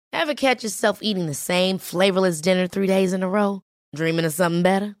Ever catch yourself eating the same flavorless dinner 3 days in a row? Dreaming of something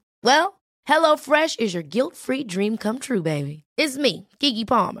better? Well, HelloFresh is your guilt-free dream come true, baby. It's me, Keke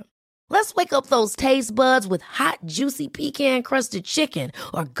Palmer. Let's wake up those taste buds with hot, juicy pecan-crusted chicken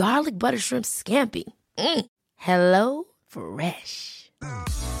or garlic butter shrimp scampi. Hello Fresh.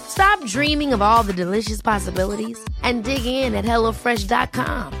 Stop dreaming of all the delicious possibilities and dig in at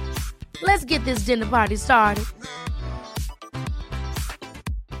HelloFresh.com. Let's get this dinner party started.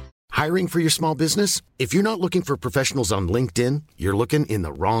 Hiring for your small business? If you're not looking for professionals on LinkedIn, you're looking in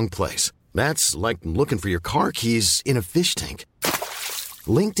the wrong place. That's like looking for your car keys in a fish tank.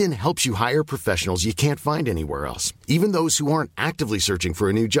 LinkedIn helps you hire professionals you can't find anywhere else, even those who aren't actively searching for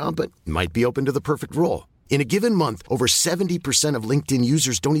a new job but might be open to the perfect role. In a given month, over 70% of LinkedIn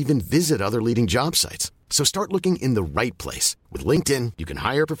users don't even visit other leading job sites. So start looking in the right place. With LinkedIn, you can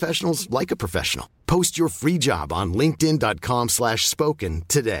hire professionals like a professional. Post your free job on linkedin.com/spoken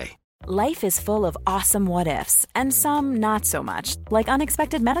today. Life is full of awesome what-ifs, and some not so much, like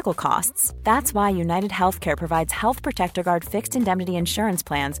unexpected medical costs. That's why United Healthcare provides Health Protector Guard fixed indemnity insurance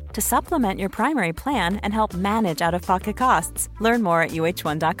plans to supplement your primary plan and help manage out-of-pocket costs. Learn more at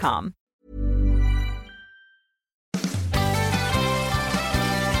uh1.com.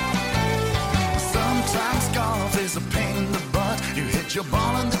 Sometimes golf is a pain in the butt. You hit your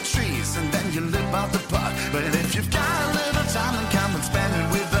ball in the trees and then you lip out the putt. But if you've got a little time, then come and spend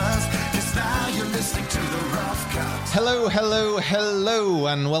it with us. Listening to the Rough Cut. Hello,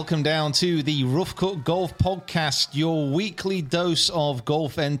 and welcome down to the Rough Cut Golf Podcast, your weekly dose of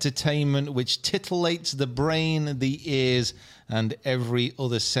golf entertainment which titillates the brain, the ears, and every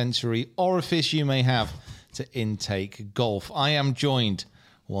other sensory orifice you may have to intake golf. I am joined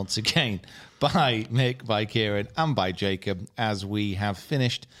once again by Nick, by Kieran, and by Jacob as we have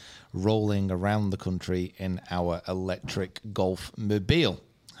finished rolling around the country in our electric golf mobile.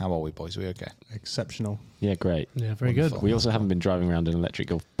 How are we, boys? Are we okay? Exceptional. Yeah, great. Yeah, very Wonderful. good. We also haven't been driving around an electric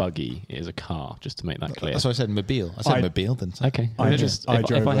golf buggy. It is a car, just to make that clear. That's why I said mobile. I said mobile, didn't I? Okay.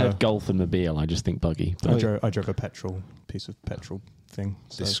 If I heard golf and mobile, I just think buggy. I drove a piece of petrol thing.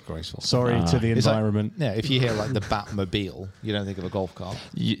 So Disgraceful. sorry to the environment. Like, yeah, if you hear like the Batmobile, you don't think of a golf cart.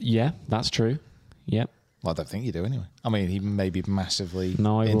 Yeah, that's true. Yep. Well, I don't think you do anyway. I mean, he may be massively into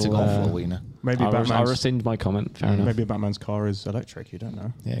will, golf for all we know. Maybe I'll rescind my comment. Fair enough. Maybe Batman's car is electric. You don't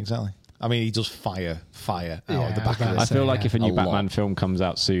know. Yeah, exactly. I mean, he does fire out of the back of it. I feel like if a new Batman film comes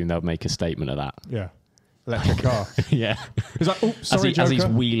out soon, they'll make a statement of that. Yeah. Electric car. Yeah. He's like, oh, sorry, as he's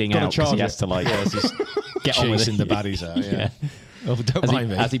wheeling out, because he has to like get on with the baddies out. Yeah. Oh, don't mind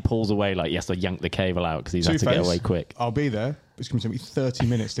me. As he pulls away, like he has to yank the cable out because he's had to get away quick. I'll be there. It's going to take me 30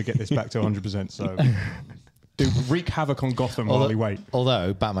 minutes to get this back to 100%. So, dude, wreak havoc on Gotham while we wait.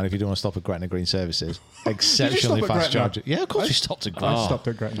 Although, Batman, if you do want to stop at Gretna Green Services, exceptionally fast charger. Yeah, of course you stopped at Gretna. I stopped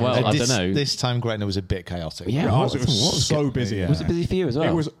at Gretna. Well, I don't know. This time Gretna was a bit chaotic. Yeah, it was so busy. Yeah. Was it busy for you as well?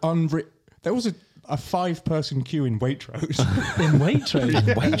 It was there was a 5-person queue in Waitrose. In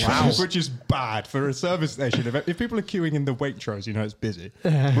Waitrose? Wow. Which is bad for a service station. If people are queuing in the Waitrose, you know it's busy.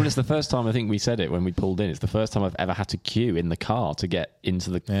 Well, it's the first time, I think we said it when we pulled in, it's the first time I've ever had to queue in the car to get into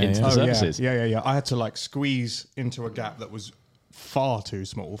the services. Yeah. I had to like squeeze into a gap that was far too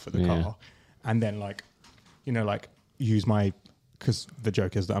small for the car, and then use my... Because the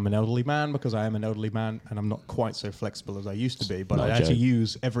joke is that I'm an elderly man, because I am an elderly man, and I'm not quite so flexible as I used to be. But I had to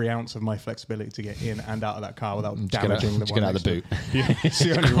use every ounce of my flexibility to get in and out of that car without damaging the one. Get out of the boot. Yeah, it's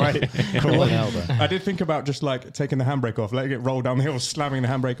the only way. Crawling out there. I did think about just like taking the handbrake off, letting it roll down the hill, slamming the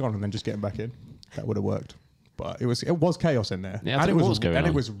handbrake on, and then just getting back in. That would have worked. But it was chaos in there. Yeah, and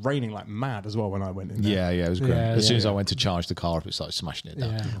it was raining like mad as well when I went in there. Yeah, it was great. As soon as I went to charge the car up, it started smashing it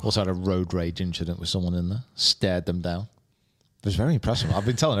down. Yeah. Also had a road rage incident with someone in there. Stared them down. It was very impressive. I've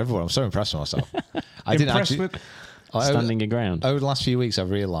been telling everyone I'm so impressed with myself. I didn't actually standing your ground. Over the last few weeks,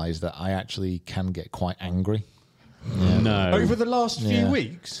 I've realised that I actually can get quite angry. Yeah. No. Over the last few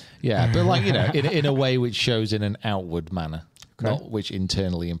weeks? Yeah, but like, in a way which shows in an outward manner, not which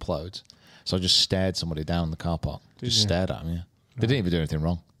internally implodes. So I just stared somebody down in the car park. Stared at them, yeah. They didn't even do anything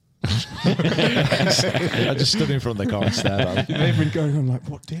wrong. I just stood in front of the car and stared at them. They've been going on like,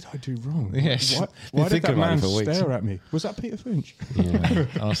 what did I do wrong? Yes. Why did that man stare at me? Was that Peter Finch? Yeah,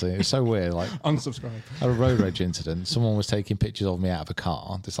 honestly, it was so weird. Like, unsubscribe. I had a road rage incident. Someone was taking pictures of me out of a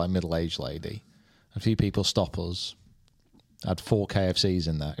car, this like middle-aged lady. A few people stop us. I had 4 KFCs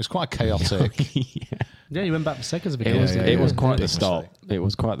in there. It was quite chaotic. Yeah, you went back for seconds. It was quite the stop. It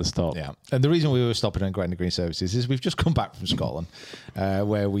was quite the stop. Yeah, and the reason we were stopping at Gretna Green Services is we've just come back from Scotland,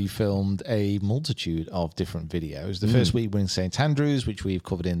 where we filmed a multitude of different videos. The first week we were in St Andrews, which we've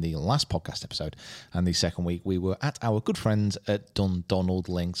covered in the last podcast episode, and the second week we were at our good friends at Dundonald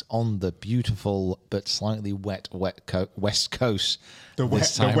Links on the beautiful but slightly wet west coast. The wet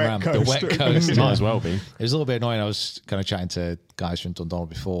coast. It might as well be. It was a little bit annoying. I was kind of chatting to guys from Dundonald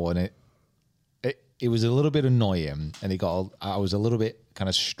before, and it was a little bit annoying, and I was a little bit kind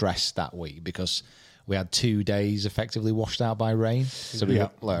of stressed that week because we had 2 days effectively washed out by rain, so we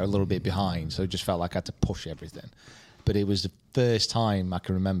got a little bit behind. So it just felt like I had to push everything. But it was the first time I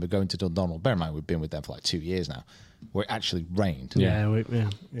can remember going to Dundonald. Bear in mind, we've been with them for like 2 years now, where it actually rained. Yeah. Like,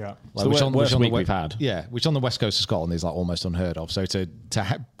 so which on the week we've had. Yeah, which on the west coast of Scotland is like almost unheard of. So to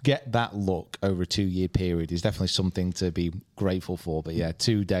get that look over a 2 year period is definitely something to be grateful for. But yeah,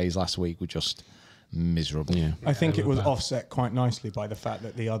 2 days last week were just miserable. Yeah. I think it was offset quite nicely by the fact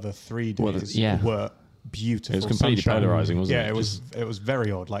that the other 3 days were beautiful. It was completely polarizing, wasn't it? Yeah, it was very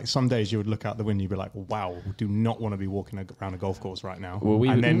odd. Like some days you would look out the window and you'd be like, wow, do not want to be walking around a golf course right now.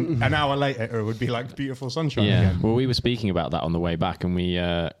 And then an hour later it would be like beautiful sunshine again. Well, we were speaking about that on the way back, and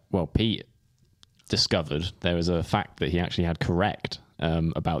Pete discovered there was a fact that he actually had correct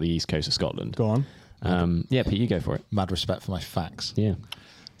about the east coast of Scotland. Go on. Pete, you go for it. Mad respect for my facts. Yeah.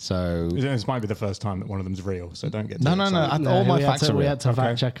 So this might be the first time that one of them's real, so don't get no. All my facts are real. We had to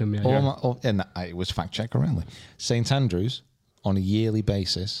fact check them. It was fact check only. St Andrews, on a yearly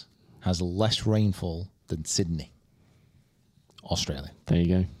basis, has less rainfall than Sydney, Australia. There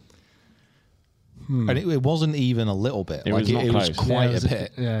you go. And it wasn't even a little bit. It was quite a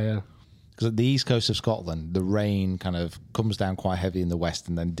bit. Yeah. Because at the east coast of Scotland, the rain kind of comes down quite heavy in the west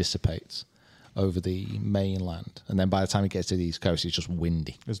and then dissipates over the mainland, and then by the time it gets to the east coast, it's just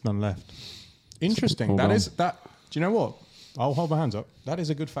windy. There's none left. Interesting. Do you know what? I'll hold my hands up. That is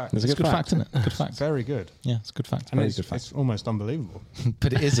a good fact. It's a good fact, isn't it? Good fact. Very good. Yeah, it's a good fact. And it's almost unbelievable.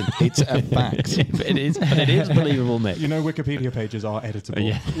 But it isn't. It's a fact. It is believable, Nick. You know, Wikipedia pages are editable.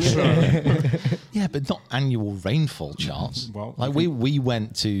 Yeah, but not annual rainfall charts. Well, like we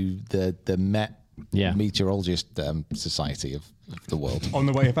went to the Met Meteorologist Society of the world on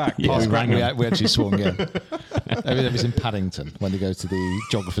the way back. We actually swung in. It was in Paddington when they go to the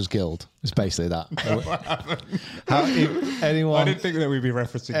Geographers Guild. It's basically that. I didn't think that we'd be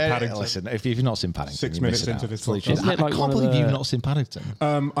referencing Paddington. Listen, if you've not seen Paddington, 6 minutes into this podcast. I can't believe you've not seen Paddington.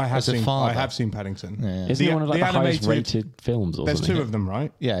 I have seen Paddington. Yeah. Isn't it one of the highest rated films? Or there's something? 2 of them,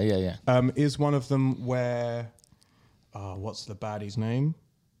 right? Yeah. Is one of them where? What's the baddie's name?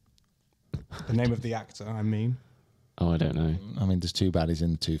 The name of the actor, I mean. Oh, I don't know. I mean, there's 2 baddies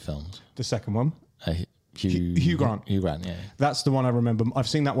in the 2 films. The second one? Hugh Grant. Hugh Grant, yeah. That's the one I remember. I've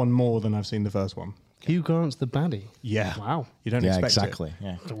seen that one more than I've seen the first one. Hugh Grant's the baddie? Yeah. Wow. You don't expect exactly. it.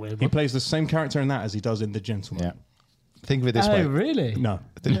 Yeah, exactly. He plays the same character in that as he does in The Gentleman. Yeah. Think of it this way. Oh, really? No.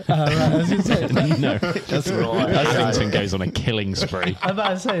 Right, No. That's right. Paddington goes on a killing spree. I'm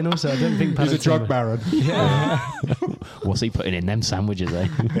about to say, and also, I don't think He's a drug baron. Yeah. What's he putting in them sandwiches, eh?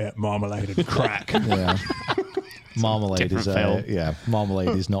 Yeah, marmalade and crack. Yeah. Marmalade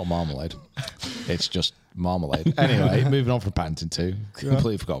marmalade is not marmalade. It's just marmalade. Anyway, moving on from Paddington 2.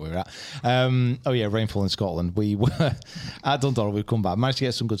 Completely forgot where we were at. Rainfall in Scotland. We were at Dundonald. We've come back. Managed to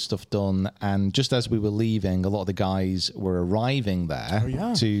get some good stuff done. And just as we were leaving, a lot of the guys were arriving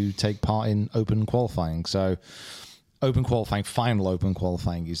there to take part in open qualifying. So final open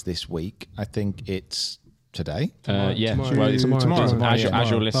qualifying is this week. I think it's today. Tomorrow. Tomorrow. As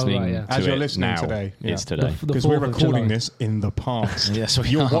you're listening as you're to listening it now, today. it's today. Because we're recording this in the past. Yes, we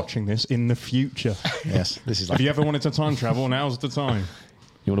You're are. watching this in the future. Yes, this is If you ever wanted to time travel, now's the time.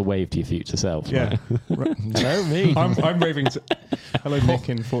 You want to wave to your future self? Yeah. Right? No, me. I'm raving to... Hello, Nick,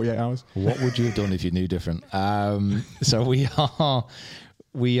 in 48 hours. What would you have done if you knew different? So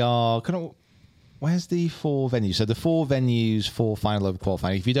we are kind of... Where's the 4 venues? So the 4 venues for final open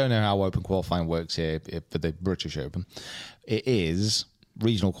qualifying. If you don't know how open qualifying works here for the British Open, it is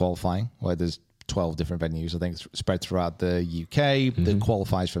regional qualifying where there's 12 different venues. I think it's spread throughout the UK. The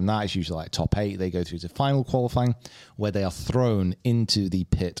qualifiers from that is usually like top 8. They go through to final qualifying where they are thrown into the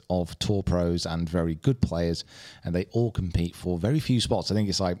pit of tour pros and very good players, and they all compete for very few spots. I think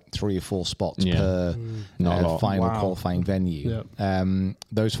it's like 3 or 4 spots per final qualifying venue. Yep.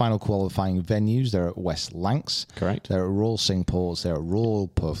 Those final qualifying venues, they're at West Lancs. Correct. They're at Royal Singapore, they're at Royal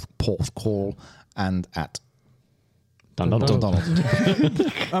Porthcawl, and at Dundonald.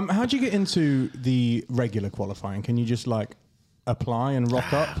 How do you get into the regular qualifying? Can you just apply and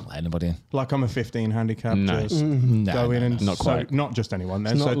rock up? Let anybody in. Like I'm a 15 handicap, No. just go in and Not quite. not just anyone.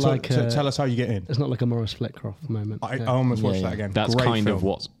 Then. It's So not like, tell us how you get in. It's not like a Morris Fletcroft moment. I almost watched that again. That's Great kind film.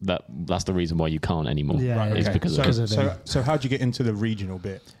 of that's the reason why you can't anymore. Yeah, Right, It's okay. because so, of Because of them. so how'd you get into the regional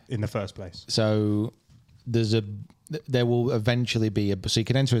bit in the first place? So there will eventually be so you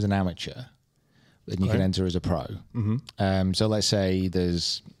can enter as an amateur, and you can enter as a pro. So let's say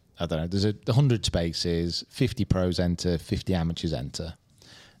there's 100 spaces, 50 pros enter, 50 amateurs enter.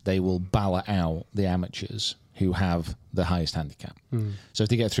 They will ballot out the amateurs who have the highest handicap. So if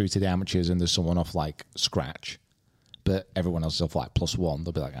they get through to the amateurs and there's someone off like scratch, but everyone else is off like +1,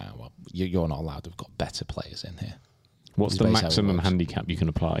 they'll be like, well, you're not allowed. We've got better players in here. What's It's the basically how it maximum works. handicap you can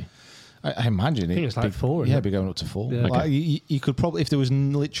apply? I imagine I think it's like 4, isn't Yeah, it? be going up to 4. Yeah. Like, Okay. you could probably, if there was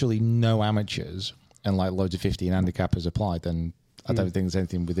literally no amateurs and like loads of 15 handicappers applied, then I don't think there's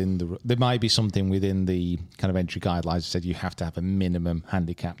anything within there might be something within the kind of entry guidelines that said you have to have a minimum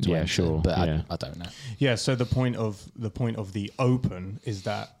handicap to Yeah, enter, sure, but yeah. I don't know. Yeah. So the point of the Open is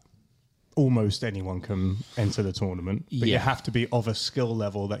that almost anyone can enter the tournament, but you Yeah. have to be of a skill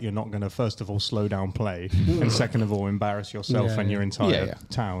level that you're not going to first of all slow down play, and second of all embarrass yourself Yeah, and your yeah. entire Yeah.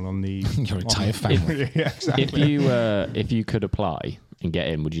 town on the Your entire family. yeah, exactly. If you could apply and get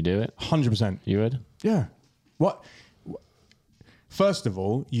in, would you do it? 100%. You would? Yeah. What? First of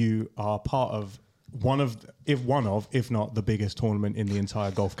all, you are part of if not the biggest tournament in the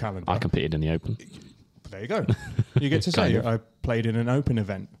entire golf calendar. I competed in the Open. There you go. You get to say Kind of. I played in an Open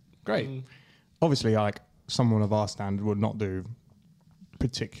event. Great. Obviously, like someone of our standard would not do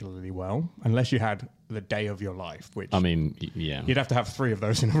particularly well unless you had the day of your life, which I mean, yeah, you'd have to have 3 of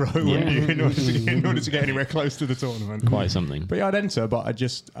those in a row wouldn't you, in order to get anywhere close to the tournament. quite something. But yeah, I'd enter, but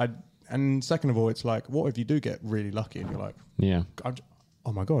and second of all, it's like, what if you do get really lucky and you're like, Yeah.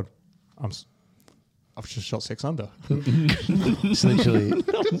 oh my God, I've just shot 6 under. It's literally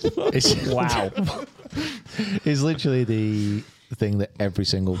wow. It's literally the thing that every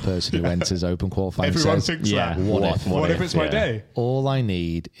single person who enters open qualifying Everyone says. thinks Yeah. that. What What if it's my yeah. day? All I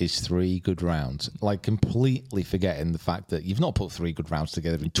need is 3 good rounds. Like completely forgetting the fact that you've not put 3 good rounds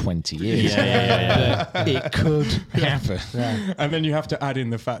together in 20 years. But it could happen. And then you have to add in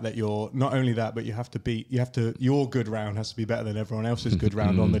the fact that you're not only that, but your good round has to be better than everyone else's good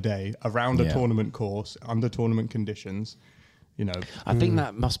round on the day, around a Yeah. tournament course, under tournament conditions. You know, I think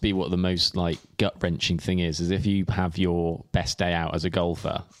that must be what the most like gut wrenching thing is if you have your best day out as a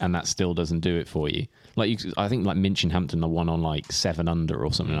golfer and that still doesn't do it for you. Like I think like Minchinhampton won on like 7 under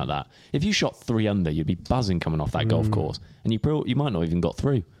or something like that. If you shot 3 under, you'd be buzzing coming off that golf course, and you might not even got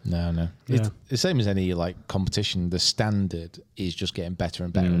through. No. Yeah. It's the same as any like competition. The standard is just getting better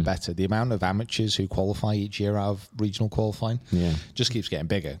and better and better. The amount of amateurs who qualify each year out of regional qualifying just keeps getting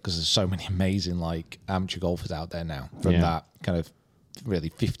bigger because there's so many amazing like amateur golfers out there now from that kind of really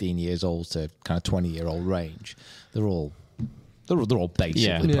 15 years old to kind of 20-year-old range. They're all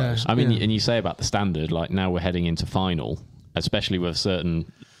basically pros. I mean, and you say about the standard, like now we're heading into final, especially with a certain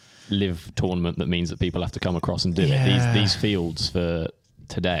live tournament that means that people have to come across and do it. These fields for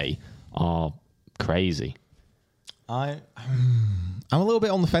today are crazy. I'm a little bit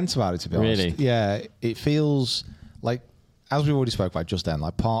on the fence about it, to be honest. Really? Yeah, it feels like, as we already spoke about just then,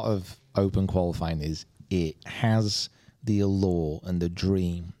 like part of open qualifying is it has the allure and the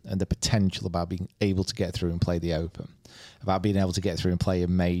dream and the potential about being able to get through and play the Open, about being able to get through and play a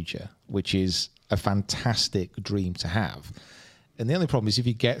major, which is a fantastic dream to have. And the only problem is if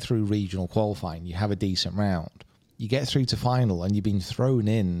you get through regional qualifying, you have a decent round, you get through to final and you've been thrown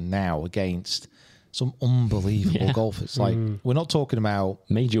in now against some unbelievable golfers. Like we're not talking about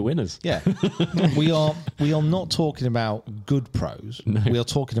Major winners. yeah. we are not talking about good pros. No. We are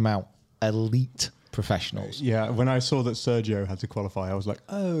talking about elite professionals. yeah. When I saw that Sergio had to qualify, I was like,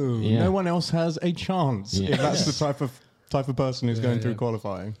 no one else has a chance. Yeah. If that's the type of person who's going through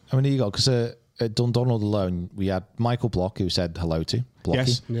qualifying. I mean, here you go. Because at Dundonald alone, we had Michael Block, who said hello to Blocky.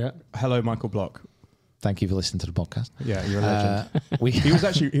 Yes. Yeah. Hello, Michael Block. Thank you for listening to the podcast. Yeah, you're a legend.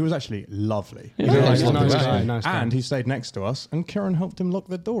 He was actually lovely. Yeah, Really he's a lovely nice guy. guy, nice guy. And he stayed next to us, and Kieran helped him lock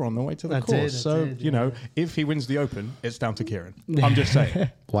the door on the way to the course. You know, if he wins the Open, it's down to Kieran. I'm just saying.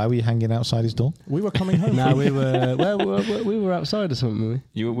 Why were you hanging outside his door? We were coming home. No, we were outside or something,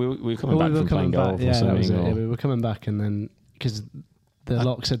 were we? We were coming back from playing golf or that something. was it. or- Yeah, we were coming back, and then because the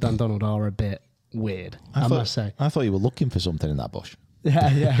locks at Dundonald are a bit weird, I must say. I thought you were looking for something in that bush.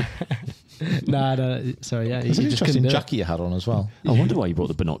 Yeah. No. Sorry, yeah. There's an you just interesting couldn't do it. jacket you had on as well. I wonder why you brought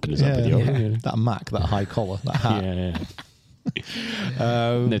the binoculars up with you. That Mac, that high collar, that hat.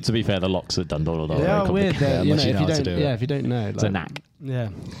 No, to be fair, the locks at Dundonald are They very are weird. complicated. You know, unless you know how to do it. if you don't know, It's a knack. Yeah.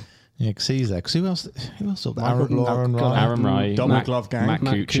 Yeah, because he's there. Because who else up there? Michael Block, Aaron Wright, Double Matt, Glove Gang. Matt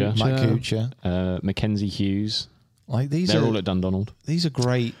Kuchar, Mike Kuchar. Mackenzie Hughes. Like They're all at Dundonald. These are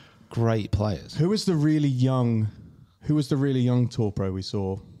great players. Who was the really young tour pro we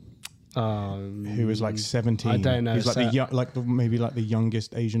saw? Who was like 17? I don't know. He's like maybe the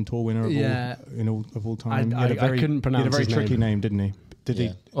youngest Asian tour winner of all time. I couldn't pronounce He had a very his tricky name, didn't he?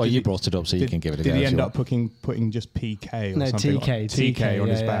 You brought it up, so you can give it a go. Did he end up putting just PK or something? TK on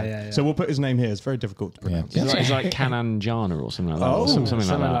his back. Yeah. So we'll put his name here. It's very difficult to pronounce. Yeah. It's like Kanan Jana or something like that. Oh, something like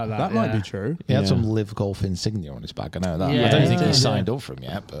that. That might be true. He had some Live Golf insignia on his back. I know that. Yeah, I don't think yeah. he's signed up for him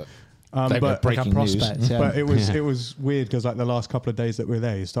yet, but. But breaking news. Yeah. But it was weird because like the last couple of days that we were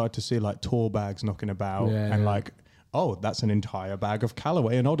there, you started to see like tour bags knocking about and like, oh, that's an entire bag of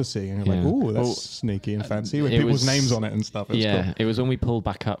Callaway and Odyssey, and you're like, oh, that's sneaky and fancy with people's names on it and stuff. It's cool. It was when we pulled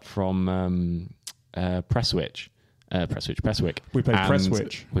back up from Presswick. We played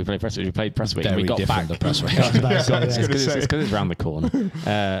Presswick. We played Presswick. Very And we got different back. to Presswick. It's because it's around the corner.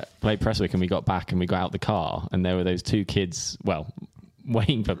 Played Presswick and we got back and we got out the car and there were those two kids. Well,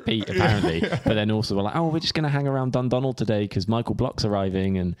 waiting for Pete apparently, but then also we're like, oh, we're just going to hang around Dundonald today because Michael Block's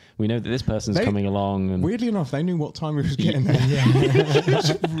arriving and we know that this person's coming along. And weirdly enough, they knew what time we was getting there.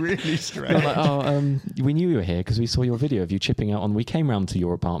 It's really strange. like, oh, we knew you were here because we saw your video of you chipping out on. We came round to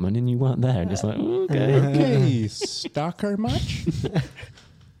your apartment and you weren't there, and it's like, okay, stalker much?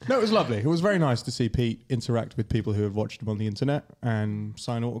 No, it was lovely. It was very nice to see Pete interact with people who had watched him on the internet and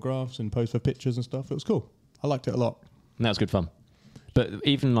sign autographs and pose for pictures and stuff. It was cool. I liked it a lot. And that was good fun. But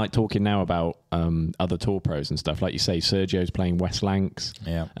even like talking now about other tour pros and stuff, like you say, Sergio's playing West Lancs.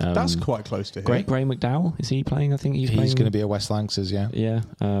 Yeah. That's quite close to him. Gray McDowell, is he playing? I think he's playing. going to be a West Lancs, yeah. Yeah.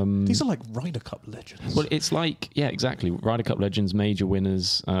 These are like Ryder Cup legends. Well, it's like, yeah, exactly. Ryder Cup legends, major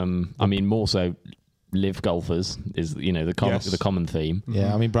winners. I mean, more so live golfers is, the common theme.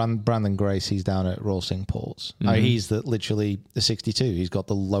 Yeah, I mean, Brandon Grace, he's down at Royal Singh Ports. He's literally the 62. He's got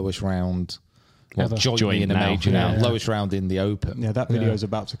the lowest round. Well, joint in a major now. Lowest round in the Open. Yeah, that video is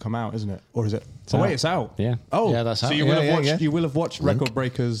about to come out, isn't it? Or is it? It's out. Yeah. Oh, yeah, that's out. So you will have watched Record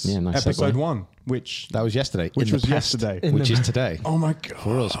Breakers episode 1, which that was yesterday. Which was yesterday. Which is today. Oh my god.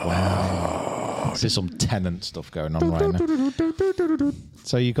 For us, wow. There's some Tenant stuff going on right now.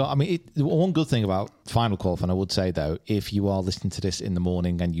 So you got, I mean, one good thing about Final Qualifying, I would say though, if you are listening to this in the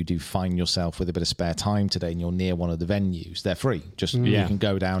morning and you do find yourself with a bit of spare time today and you're near one of the venues, they're free. Just you can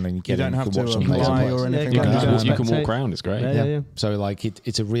go down and get in, have to watch some apply players or anything. You can walk around. It's great. Yeah. So like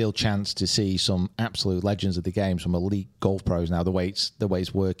it's a real chance to see some absolute legends of the game, some elite golf pros now. The way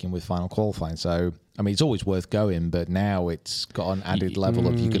it's working with Final Qualifying. So I mean, it's always worth going, but now it's got an added level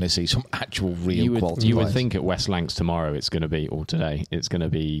of you're going to see some actual real quality. You would think at West Lancs tomorrow it's going to be, or today it's going to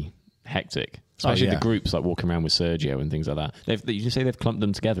be hectic. Especially the groups like walking around with Sergio and things like that. You say they've clumped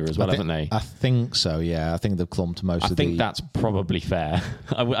them together as well, haven't they? I think so, yeah. I think they've clumped most of the... I think that's probably fair.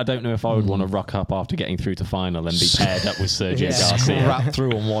 I don't know if I would want to rock up after getting through to final and be paired up with Sergio Garcia. Wrap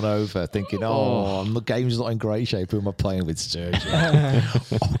through on one over, thinking, the game's not in great shape. Who am I playing with,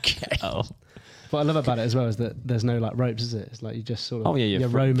 Sergio? Okay. What I love about it as well is that there's no like ropes, is it? It's like you just sort of you're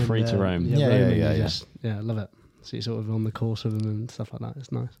roaming free to roam. Yeah. I love it. So you're sort of on the course with them and stuff like that.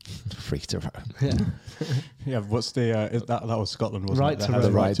 It's nice. Free to roam. Yeah. Yeah. What's the that was Scotland, wasn't right it? To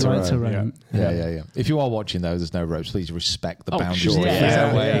roam. Right to roam. Yeah. If you are watching though, there's no ropes. Please respect the boundaries. Sure.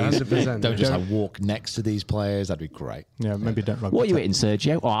 Yeah, 100%. Don't just walk next to these players. That'd be great. Yeah, maybe don't. What are you hitting,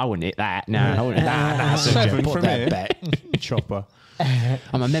 Sergio? Oh, I wouldn't hit that. No, I wouldn't hit that. Seven Put from that here. bet. Chopper.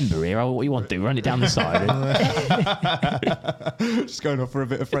 I'm a member here. What you want to do? Run it down the side. Just going off for a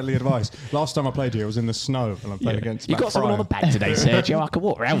bit of friendly advice. Last time I played here, I was in the snow and I'm playing against You Matt got someone on the Fryer. back today, Sergio. I can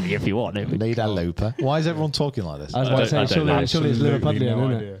walk around here if you want. Need a looper. Why is everyone talking like this? I was about to say, surely it's Absolutely Liverpudlian, no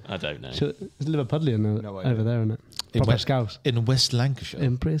isn't idea. it? I don't know. It's Liverpudlian No idea. over there, isn't it? Proper Scouse. In West Lancashire.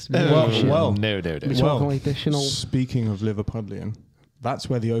 In Brisbane. Well, no. speaking of Liverpudlian, that's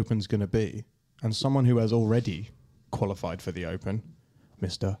where the Open's going to be. And someone who has already qualified for the Open,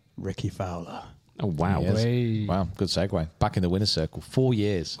 Mr. Ricky Fowler. Oh, wow. Yes. Wow, good segue. Back in the winner's circle. 4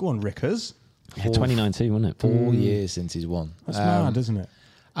 years. Go on, Rickers. Yeah, 2019, wasn't it? 4 years since he's won. That's mad, isn't it?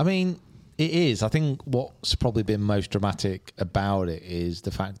 I mean, it is. I think what's probably been most dramatic about it is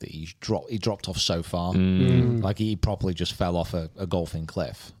the fact that he dropped off so far. Like he probably just fell off a golfing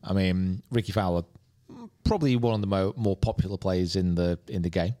cliff. I mean, Ricky Fowler, probably one of the more popular players in the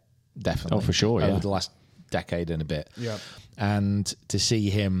game. Definitely. Oh, for sure, Over the last decade and a bit. Yeah. And to see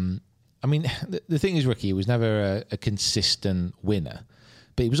him, I mean, the thing is, Ricky was never a consistent winner,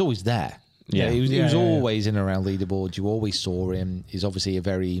 but he was always there. Yeah. He was always in and around leaderboards. You always saw him. He's obviously a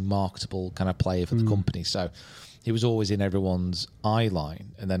very marketable kind of player for the company. So he was always in everyone's eye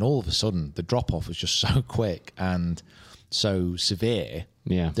line. And then all of a sudden, the drop-off was just so quick and so severe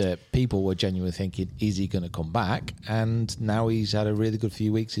that people were genuinely thinking, is he going to come back? And now he's had a really good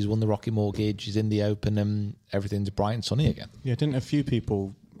few weeks. He's won the Rocket Mortgage, he's in the Open, and everything's bright and sunny again. Yeah, didn't a few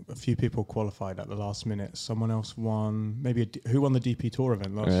people qualified at the last minute? Someone else won. Who won the DP Tour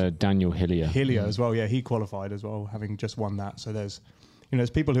event? Daniel Hillier. Hillier as well. Yeah, he qualified as well, having just won that. So there's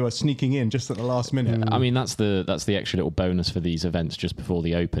people who are sneaking in just at the last minute. I mean, that's the extra little bonus for these events just before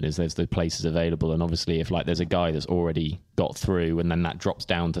the Open, is there's the places available, and obviously if like there's a guy that's already got through and then that drops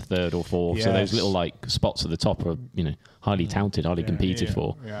down to third or fourth, so those little like spots at the top are highly touted, highly competed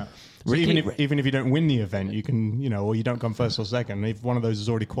for. Yeah. So even if you don't win the event, you can or you don't come first or second. If one of those is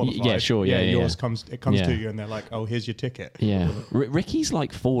already qualified, yours comes to you, and they're like, oh, here's your ticket. Yeah, Ricky's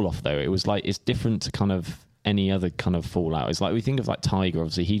like fall off though. It was like it's different to kind of any other kind of fallout. It's like we think of like Tiger,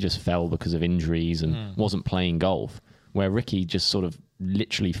 obviously he just fell because of injuries and wasn't playing golf, where Ricky just sort of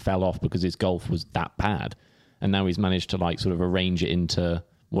literally fell off because his golf was that bad, and now he's managed to like sort of arrange it into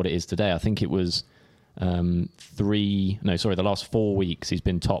what it is today. I think it was the last 4 weeks he's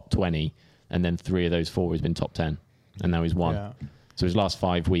been top 20, and then 3 of those 4 he's been top 10, and now he's won. Yeah. So his last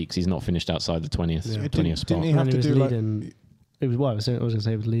 5 weeks he's not finished outside the 20th spot. Didn't he have to do leading? It was what I was going to say.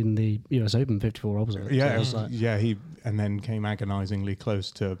 He was leading the US Open 54 holes. He and then came agonisingly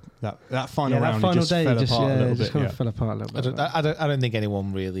close to that final round. That final day, fell apart a little bit. Kind of fell apart a little bit. I don't think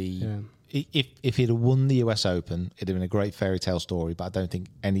anyone really. Yeah. If he'd have won the US Open, it'd have been a great fairy tale story. But I don't think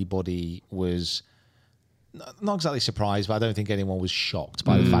anybody was not exactly surprised, but I don't think anyone was shocked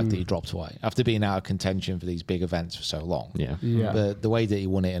by the fact that he dropped away after being out of contention for these big events for so long. Yeah. But the way that he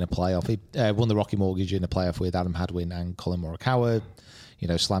won it in a playoff, he won the Rocket Mortgage in a playoff with Adam Hadwin and Colin Morikawa,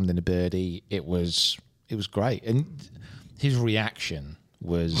 slammed in a birdie. It was great. And his reaction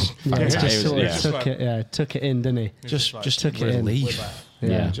was fantastic. Took it in, didn't he? Just took it in. Relief.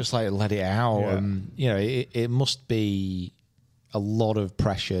 Just like let it out. Yeah. It must be a lot of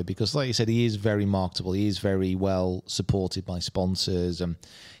pressure because, like you said, he is very marketable. He is very well supported by sponsors, and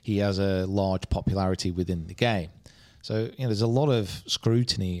he has a large popularity within the game. So there's a lot of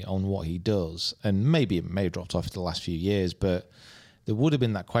scrutiny on what he does, and maybe it may have dropped off the last few years, but there would have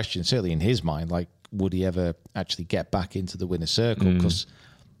been that question, certainly in his mind, like, would he ever actually get back into the winner's circle? Because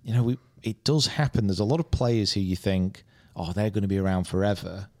it does happen. There's a lot of players who you think, oh, they're going to be around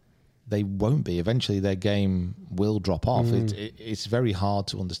forever. They won't be. Eventually, their game will drop off. It's very hard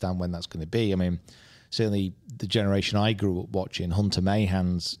to understand when that's going to be. I mean, certainly the generation I grew up watching, Hunter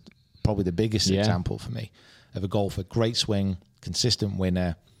Mahan's probably the biggest example for me of a golfer, great swing, consistent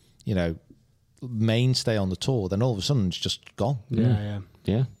winner, mainstay on the tour. Then all of a sudden, it's just gone. Yeah.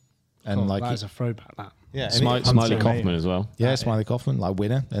 And that was a throwback. That. Yeah, Smiley Kaufman as well. Yeah, Smiley Kaufman, like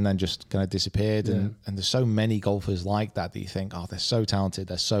winner, and then just kind of disappeared. Yeah. And there's so many golfers like that you think, oh, they're so talented,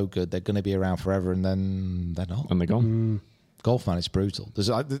 they're so good, they're going to be around forever, and then they're not. And they're gone. Golf, man, it's brutal.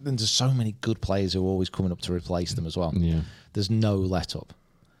 There's so many good players who are always coming up to replace them as well. Yeah. There's no let up.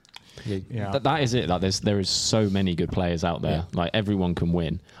 Yeah. That is it. Like there is so many good players out there. Yeah. Like everyone can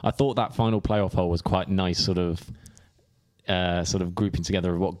win. I thought that final playoff hole was quite nice, sort of grouping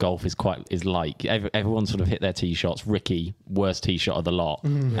together of what golf is like. Everyone sort of hit their tee shots. Ricky, worst tee shot of the lot,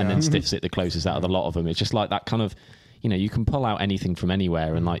 and then stiffs it the closest out of the lot of them. It's just like that kind of, you can pull out anything from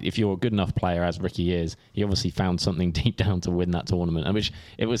anywhere, and like if you're a good enough player as Ricky is, he obviously found something deep down to win that tournament, and which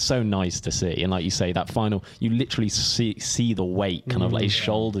it was so nice to see. And like you say, that final, you literally see the weight kind of like his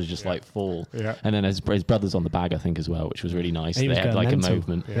shoulders just like fall, and then his brother's on the bag, I think, as well, which was really nice. They had like mental. A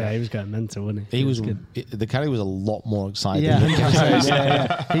movement. Yeah, he was going mental, wasn't he? The caddy was a lot more excited.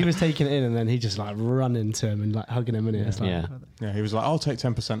 Yeah, he was taking it in, and then he just like run into him and like hugging him, and it's like, he was like, I'll take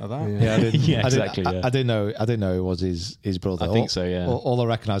 10% of that. I didn't know it was his brother. I think so, yeah. All I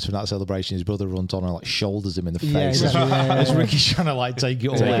recognise from that celebration, his brother runs on and like shoulders him in the face. Exactly, As Ricky's trying to like take it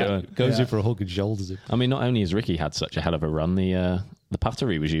all out, goes in for a hug and shoulders him. I mean, not only has Ricky had such a hell of a run, the putter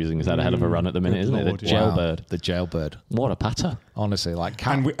he was using has had a hell of a run at the minute, isn't it? The Jailbird. The Jailbird. What a putter. Honestly, like...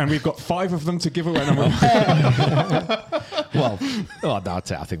 And we've got 5 of them to give away.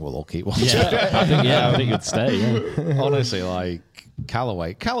 That's it. I think we'll all keep one. I think it'd stay, yeah. Honestly, like,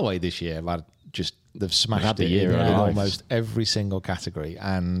 Callaway this year, they've smashed the it year in almost every single category,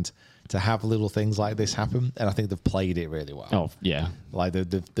 and to have little things like this happen, and I think they've played it really well. Oh yeah, like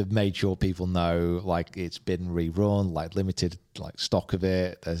they've made sure people know like it's been rerun, like limited like stock of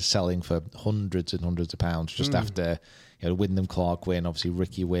it. They're selling for hundreds and hundreds of pounds just after Wyndham Clark win, obviously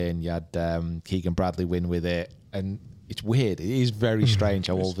Ricky win. You had Keegan Bradley win with it, and it's weird. It is very strange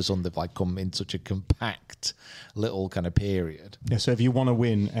how all of a sudden they've like come in such a compact little kind of period. Yeah. So if you want to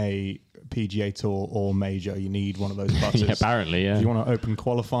win a PGA Tour or major, you need one of those putters. Yeah, apparently, yeah. If you want to open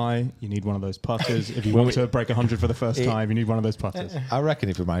qualify, you need one of those putters. If you want to break 100 for the first time, you need one of those putters. I reckon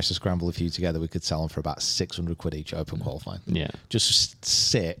if we managed to scramble a few together, we could sell them for about 600 quid each open qualifying. Yeah. Just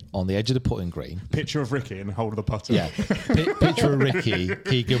sit on the edge of the putting green. Picture of Ricky and hold the putter. Yeah. Picture of Ricky,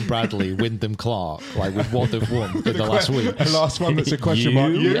 Keegan Bradley, Wyndham Clark, like with what they've won in the last week. The last one that's a question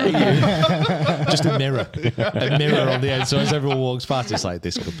mark. Just a mirror on the end. So as everyone walks past, it's like,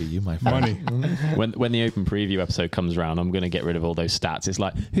 this could be you, my friend. Money. When the open preview episode comes around, I'm going to get rid of all those stats. It's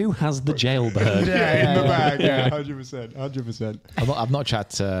like, who has the jailbird? In the bag, 100%. I've not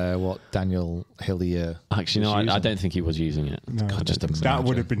chatted what Daniel Hillier. Actually, no, I don't think he was using it. No, God, just imagine. that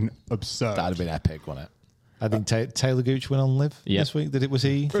would have been absurd. That'd have been epic, wouldn't it? I think Taylor Gooch went on live this week. Was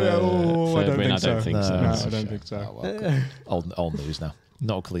he? I don't think so. think so. No, I don't think so. Oh, well, old news now.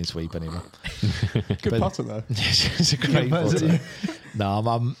 Not a clean sweep anymore. Good putter though. It's a great putter.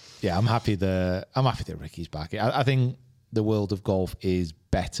 No, I'm happy that Ricky's back. I think the world of golf is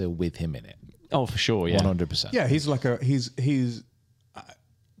better with him in it. Oh, for sure, yeah. 100%. Yeah, he's like he's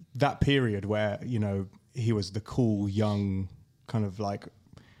that period where, you know, he was the cool young kind of like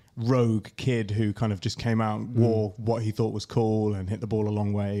rogue kid who kind of just came out, wore what he thought was cool and hit the ball a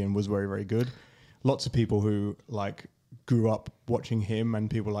long way and was very, very good. Lots of people who like grew up watching him and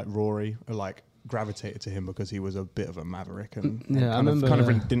people like Rory are like gravitated to him because he was a bit of a maverick and I remember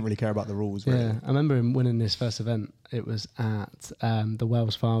didn't really care about the rules. Really. Yeah, I remember him winning his first event. It was at the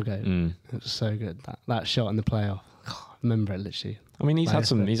Wells Fargo. It was so good. That shot in the playoff. I remember it literally. I mean, he's had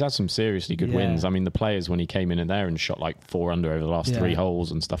some seriously good wins. I mean, the players when he came in there and shot like 4 under over the last 3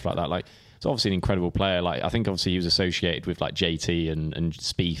 holes and stuff like that. Like, it's obviously an incredible player. Like, I think obviously he was associated with like JT and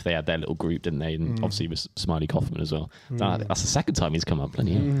Spieth. They had their little group, didn't they? And obviously with Smiley Kaufman as well. That's the second time he's come up.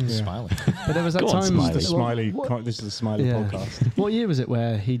 Bloody hell. Smiling. But there was that Go on, time. Smiley. This is the Smiley podcast. What year was it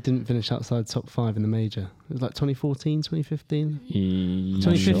where he didn't finish outside top 5 in the major? It was like 2014, 2015?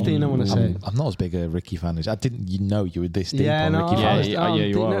 2015, I want to say. I'm not as big a Ricky fan as I didn't. You know, you were this deep Yeah, on Ricky.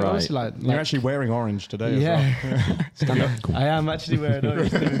 you are right. You're actually wearing orange today as well. I am actually wearing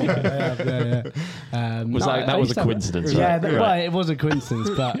orange. That was a coincidence, Yeah, right? well, it was a coincidence,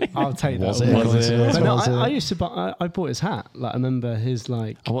 but I'll take that. Was it? But no, I used to buy. I bought his hat. Like, I remember his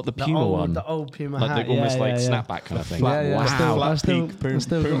like. Oh, what, the Puma one? The old Puma like hat. The almost snapback kind of thing. I still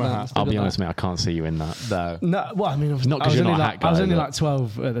Puma hat. I'll be honest, mate, I can't see you in that. No, well, I mean, Not 'cause you're not a hat guy, I was only but- like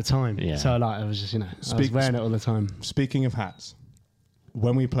 12 at the time, Yeah. so like I was just, I was wearing it all the time. Speaking of hats,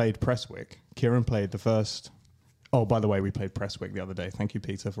 when we played Prestwick, Kieran played the first. Oh, by the way, we played Prestwick the other day. Thank you,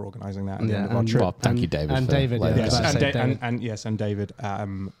 Peter, for organising that at the end of our trip. Well, thank you, David. And for David, letting Yes, us- and David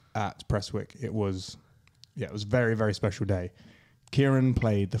at Prestwick. It was a very, very special day. Kieran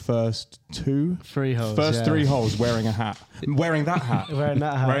played the first 3 holes. First 3 holes wearing a hat. Wearing that hat. Wearing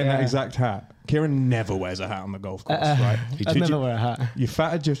that hat. Wearing that exact hat. Kieran never wears a hat on the golf course, right? I never wear a hat. You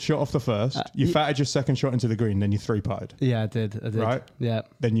fatted your shot off the first. You fatted your second shot into the green, then you 3-putted. Yeah, I did. Right? Yeah.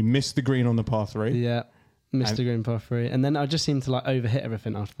 Then you missed the green on the par 3. Yeah. Missed the green par 3. And then I just seemed to like overhit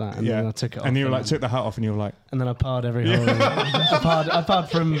everything after that. And then I took it off. And you were like, took the hat off and you were like... And then I parred every hole. I parred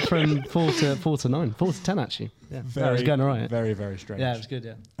from 4 to 9. 4 to 10, actually. Yeah. That was going all right. Very, very strange. Yeah, it was good,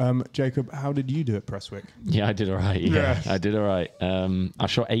 yeah. Jacob, how did you do at Prestwick? Yeah, I did all right. Yeah, Yes. I did all right. I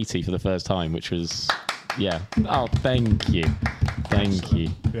shot 80 for the first time, which was, yeah. Oh, thank you. Thank you.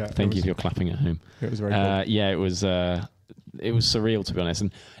 Yeah, Thank you if you're clapping at home. It was very cool. Yeah, it was surreal, to be honest.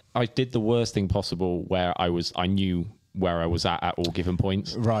 And I did the worst thing possible where I knew where I was at all given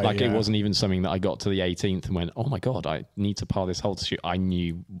points. Right, Like, it yeah. wasn't even something that I got to the 18th and went, oh my God, I need to par this hole to shoot. I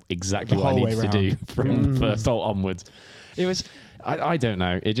knew exactly The what I whole needed way to do round. from the first hole onwards. It was... I don't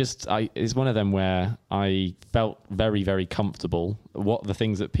know. It's one of them where I felt very, very comfortable. What the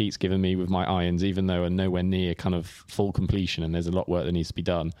things that Pete's given me with my irons, even though are nowhere near kind of full completion and there's a lot of work that needs to be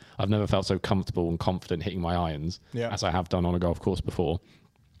done, I've never felt so comfortable and confident hitting my irons as I have done on a golf course before.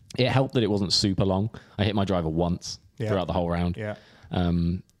 It helped that it wasn't super long. I hit my driver once throughout the whole round. Yeah.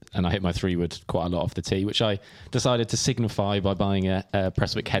 And I hit my 3-wood quite a lot off the tee, which I decided to signify by buying a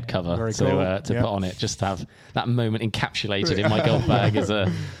Prestwick head cover Very cool. to put on it, just to have that moment encapsulated in my golf bag as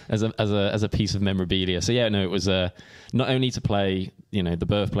a piece of memorabilia. So yeah, no, it was not only to play, the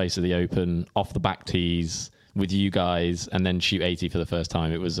birthplace of the Open off the back tees with you guys and then shoot 80 for the first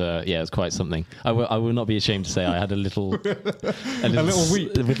time. It was it was quite something. I will not be ashamed to say I had a little weep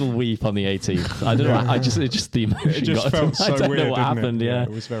on the 18th. I don't know. It's just the emotion. It just felt so I don't weird, know what didn't happened. it? Yeah, It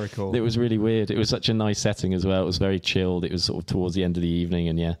was very cool. It was really weird. It was such a nice setting as well. It was very chilled. It was sort of towards the end of the evening,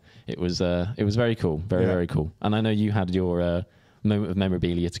 and it was very cool, very cool. And I know you had your moment of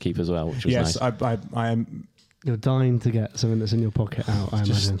memorabilia to keep as well, which was nice. I am. You're dying to get something that's in your pocket out, I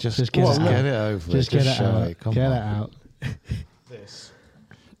imagine. Just get it out. get it over. Just get it show out. it. Come Get on. it out.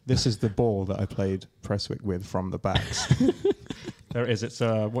 This is the ball that I played Prestwick with from the backs. There it is. It's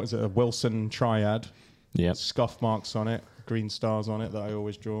a Wilson Triad. Yep. Scuff marks on it, green stars on it that I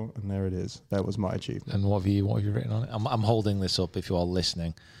always draw, and there it is. That was my achievement. And what have you written on it? I'm holding this up if you are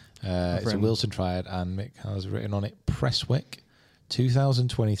listening. It's a Wilson Triad, and Mick has written on it Prestwick,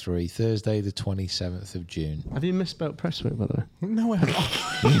 2023, Thursday the 27th of June. Have you misspelled Prestwick, by the way? No, I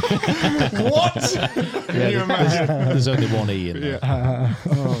haven't. What? Can you imagine? There's only one E in there.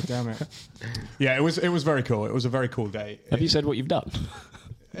 Oh, damn it. Yeah, it was very cool. It was a very cool day. Have you said what you've done?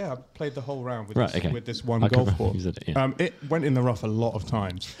 Yeah, I played the whole round with, Right, with this one I couldn't golf ball. remember you said it, yeah. It went in the rough a lot of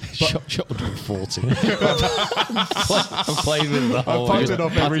times. But Shot 140. I've played with the whole. I pumped it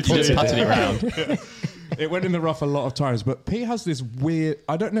off every You just tee. patted it round. It went in the rough a lot of times, but Pete has this weird.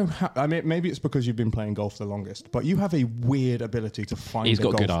 I don't know how. I mean, maybe it's because you've been playing golf the longest, but you have a weird ability to find. He's a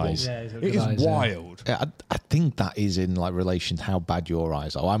got golf good ball. eyes. Yeah, he's got It good is eyes, yeah. wild. Yeah, I think that is in like relation to how bad your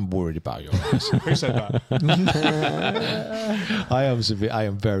eyes are. I'm worried about your eyes. Who said that? I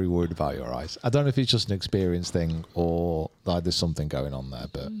am very worried about your eyes. I don't know if it's just an experience thing or like there's something going on there,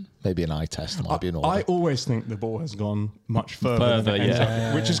 but maybe an eye test might be in order. I always think the ball has gone much further than it ends yeah.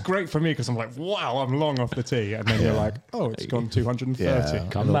 up, which is great for me because I'm like, wow, I'm long off the tee, and then you're like, oh, it's gone 230. Yeah.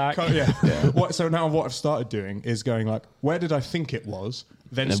 Come back. So now what I've started doing is going like, where did I think it was?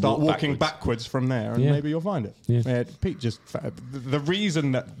 Then Then start walk walking backwards from there, and Yeah. maybe you'll find it. Yeah. Pete just the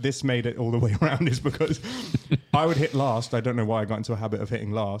reason that this made it all the way around is because I would hit last. I don't know why I got into a habit of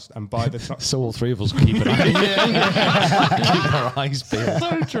hitting last, and by the time so all three of us keep an eye. Keep our eyes peeled.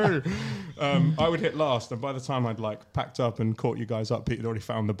 so true. I would hit last, and by the time I'd like packed up and caught you guys up, Pete had already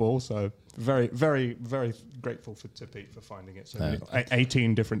found the ball. So very, very, very grateful to Pete for finding it. So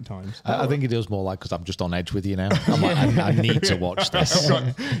 18 different times. I think it is more like because I'm just on edge with you now. I'm like, I need to watch this.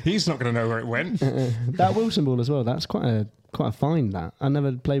 He's not going to know where it went. That Wilson ball as well. That's quite a find. That I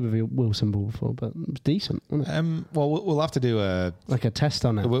never played with a Wilson ball before, but it was decent, wasn't it? Well, we'll have to do a. Like a test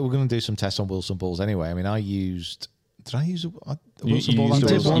on it. We're going to do some tests on Wilson balls anyway. I mean, Did I use a You Wilson ball? used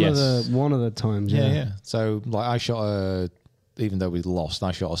that a day? Wilson- One of the times. Yeah. So like I shot even though we lost,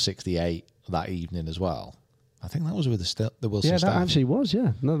 I shot a 68 that evening as well. I think that was with the Wilson Yeah, that staff. actually was.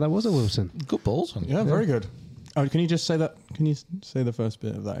 Yeah, no, that was a Wilson. Good balls. Wasn't it? Yeah, very good. Oh, can you just say that? Can you say the first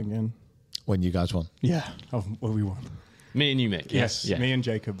bit of that again? When you guys won. Yeah. Oh, well, we won. Me and you, Mick. Yes. Yeah. Me and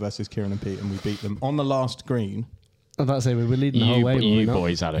Jacob versus Kieran and Pete, and we beat them on the last green. I was about to say we were leading the whole way. were we You not?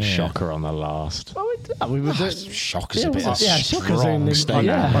 boys had a shocker on the last. Oh, we were doing. Shock is Yeah, a bit well, of yeah, a shockers strong only- statement.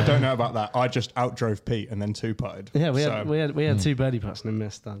 yeah. I don't know about that. I just outdrove Pete and then two-putted. Yeah, we So- had two birdie putts and I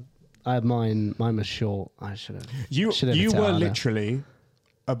missed that. I had mine. Mine was short. I should have. You should have were hit it harder. literally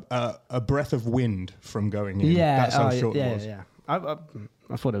a breath of wind from going in. Yeah, That's how short it was. Yeah.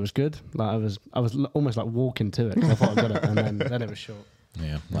 I thought it was good. Like I was almost like walking to it 'cause I thought I got it, and then it was short.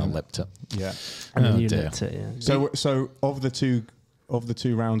 Yeah, I lipped it. Yeah. And then Oh, you dear. lipped it. Yeah. So of the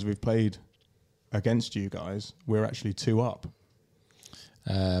two rounds we've played against you guys, we're actually 2 up.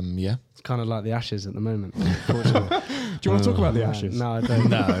 Yeah. It's kind of like the Ashes at the moment. Unfortunately. Do you want to talk about the Ashes? No, I don't.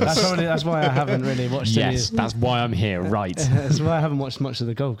 No, That's why I haven't really watched. Yes, that's why I'm here. Right. That's why I haven't watched much of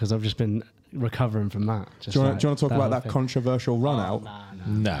the golf because I've just been recovering from that. Just Do you want to talk about whole that thing. controversial run out?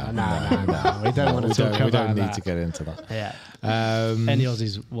 No. We don't want to talk about We don't need that. to get into that. Yeah. Um, Any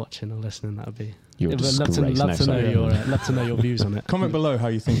Aussies watching or listening, that would be. You're a I'd love disgrace. to No, know sorry. love to know your views on it. Comment below how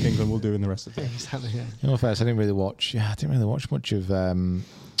you think England will do in the rest of the day. Exactly. Yeah. You know, first, I didn't really watch. Yeah, I didn't really watch much of. I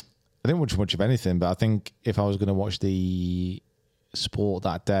didn't watch much of anything, but I think if I was going to watch the sport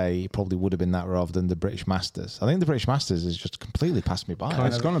that day, it probably would have been that rather than the British Masters. I think the British Masters has just completely passed me by.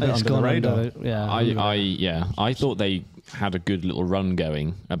 It's gone a bit It's under gone the radar. I thought they had a good little run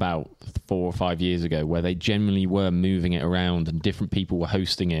going about 4 or 5 years ago where they generally were moving it around and different people were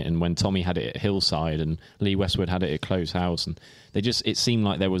hosting it. And when Tommy had it at Hillside and Lee Westwood had it at Close House, and it seemed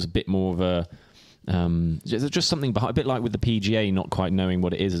like there was a bit more of a there's just something behind, a bit like with the PGA not quite knowing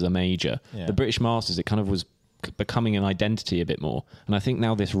what it is as a major. Yeah. The British Masters, it kind of was becoming an identity a bit more, and I think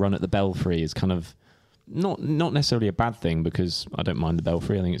now this run at the Belfry is kind of not necessarily a bad thing because I don't mind the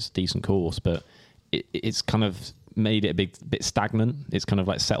Belfry. I think it's a decent course, but it's kind of made it a bit stagnant. It's kind of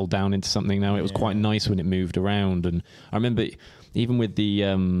like settled down into something now. It was quite nice when it moved around, and I remember even with the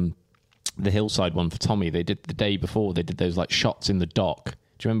Hillside one for Tommy, they did the day before they did those like shots in the dock.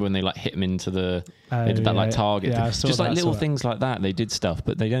 Do you remember when they like hit him into they did that like target yeah, I thing? saw Just that, like I little saw that. things like that. They did stuff,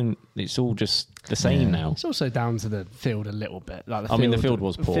 but they don't. It's all just the same now. It's also down to the field a little bit. Like I mean, the field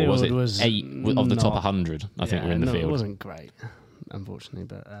was poor. Was it 8 of the top 100? I think were in the no, field. It wasn't great, unfortunately,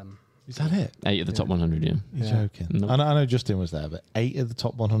 but Is that it? 8 of the top 100, yeah. You're joking. Nope. I know Justin was there, but 8 of the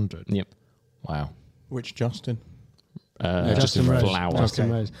top 100. Yep. Wow. Which Justin? Justin Rose. Flower.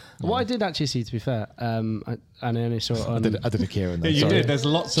 Justin Rose. What I did actually see, to be fair, and I only saw it on... I did a Kieran Yeah, then. you Sorry. did. There's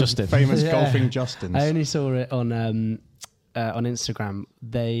lots Justin. of famous Yeah. golfing Justins. I only saw it on Instagram.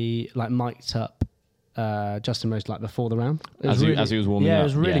 They mic'd up Justin Rose before the round. It was As he was warming yeah, up. it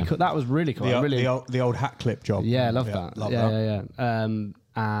was really yeah. cool. That was really cool. the old hat clip job. Yeah, I love that. love yeah, that. yeah.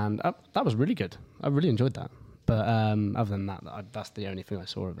 And that was really good. I really enjoyed that. But other than that, that's the only thing I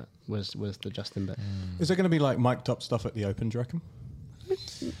saw of it was the Justin bit. Is there going to be mic'd up stuff at the Open, do you reckon?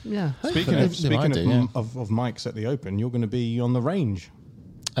 Yeah. Speaking They might do, yeah. of mics at the Open, you're going to be on the range.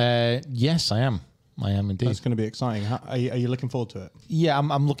 Yes, I am. I am indeed. That's going to be exciting. Are you looking forward to it? Yeah,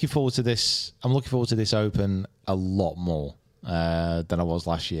 I'm looking forward to this. I'm looking forward to this Open a lot more than I was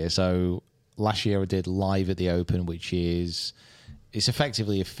last year. So last year I did live at the Open, which is it's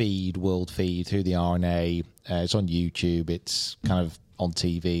effectively a world feed through the RNA. It's on YouTube. It's kind of on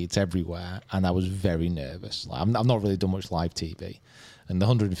TV. It's everywhere, and I was very nervous. I've not really done much live TV. And the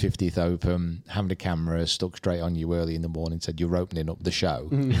 150th Open, having a camera stuck straight on you early in the morning, said you're opening up the show.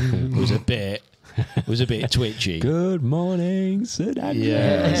 It was a bit twitchy. Good morning, St. Andrews.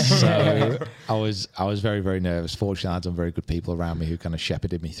 Yeah, so I was very, very nervous. Fortunately, I had some very good people around me who kind of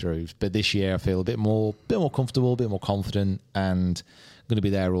shepherded me through. But this year, I feel a bit more comfortable, a bit more confident, and I'm going to be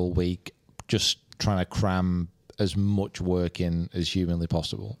there all week, just trying to cram as much work in as humanly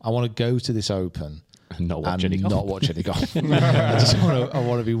possible. I want to go to this Open And not watch and any golf. not watch any golf. I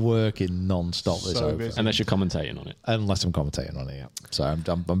want to be working non-stop this So Open. busy. Unless you're commentating on it. Unless I'm commentating on it, yeah. So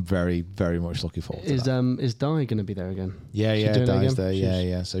I'm very, very much looking forward to that. Is Di going to be there again? Yeah, She yeah, doing it Di's again? there. She's-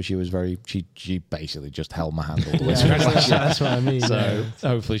 Yeah. So she was she basically just held my hand all the way Yeah, through. that's what I mean. So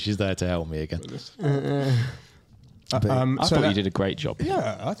hopefully she's there to help me again. I So thought you that- did a great job.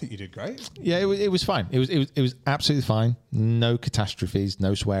 Yeah, I think you did great. Yeah, it was fine. It was absolutely fine. No catastrophes,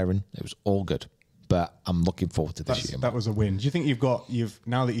 no swearing. It was all good. But I'm looking forward to this year. That was a win. Do you think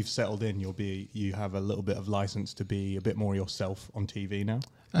now that you've settled in, you have a little bit of license to be a bit more yourself on TV now?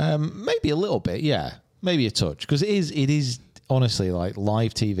 Maybe a little bit, yeah. Maybe a touch. Because it is honestly like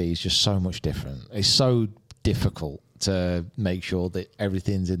live TV is just so much different. It's so difficult to make sure that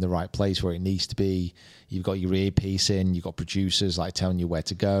everything's in the right place where it needs to be. You've got your earpiece in, you've got producers like telling you where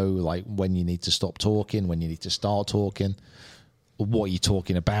to go, like when you need to stop talking, when you need to start talking, what you're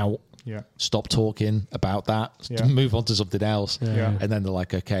talking about. Yeah. Stop talking about that. Yeah. Move on to something else. Yeah. And then they're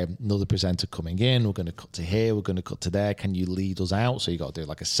like, okay, another presenter coming in. We're going to cut to here. We're going to cut to there. Can you lead us out? So you got to do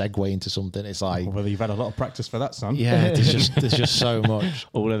like a segue into something. It's like, Well, you've had a lot of practice for that, son. yeah, there's just so much.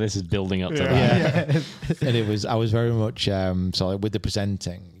 All of this is building up to that. Yeah. And I was very much so like with the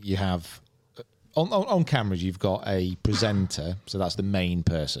presenting. You have on cameras, you've got a presenter, so that's the main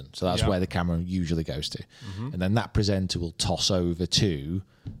person. So that's Yeah. where the camera usually goes to, and then that presenter will toss over to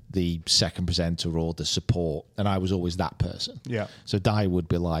the second presenter or the support. And I was always that person. Yeah. So Di would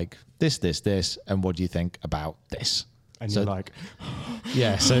be like this, and what do you think about this? And So- you're like,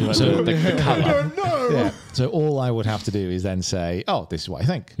 Yeah, so The colour. yeah. So all I would have to do is then say, "Oh, this is what I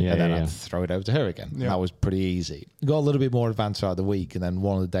think," Yeah, and then yeah, I'd yeah. throw it over to her again. And Yeah. that was pretty easy. Got a little bit more advanced throughout the week, and then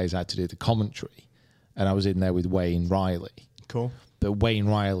one of the days I had to do the commentary, and I was in there with Wayne Riley. cool. But Wayne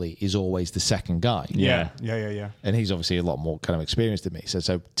Riley is always the second guy, Yeah. Yeah. and he's obviously a lot more kind of experienced than me.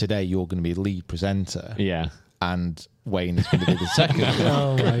 So today you're going to be lead presenter, Yeah. and Wayne is going to be the second.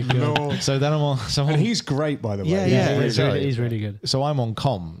 Oh my god. No. So then I'm on. So And he's great, by the way. Yeah, He's yeah. really Exactly. He's really good. So I'm on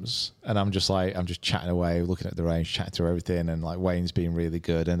comms and I'm just chatting away, looking at the range, chatting through everything, and like Wayne's being really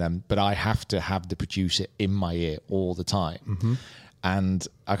good. And then, but I have to have the producer in my ear all the time. Mm-hmm. And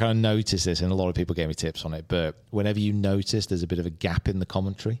I kind of noticed this, and a lot of people gave me tips on it. But whenever you notice there's a bit of a gap in the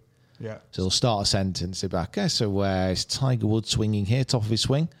commentary, Yeah. so they'll start a sentence, say back, okay, so it's Tiger Woods swinging here, top of his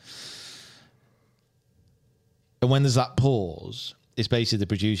swing. And when there's that pause, it's basically the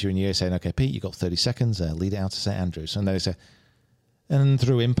producer in your ear saying, okay, Pete, you've got 30 seconds, lead it out to St. Andrews. And then they say, and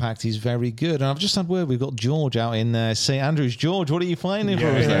through impact, he's very good. And I've just had word, we've got George out in St. Andrews. George, what are you finding for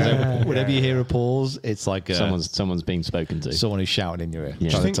us there? So whenever you hear a pause, it's like Someone's being spoken to. someone who's shouting in your ear, Yeah.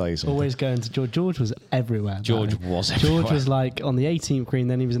 trying to tell you something. Always going to George. George was everywhere. George apparently. was George everywhere. was like on the 18th green,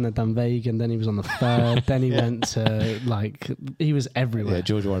 then he was in the Dunvegan, then he was on the third, then he went to he was everywhere. Yeah,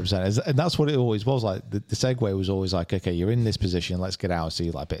 George 100%. And that's what it always was like. The segue was always like, okay, you're in this position, let's get out,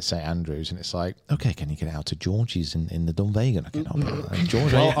 see like a bit of St. Andrews. And it's like, okay, can you get out to George? He's in the Dunvegan. Okay, no problem.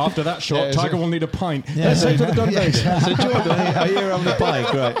 George, Well, after that shot, Tiger will need a pint. yeah, so, so George, are you on the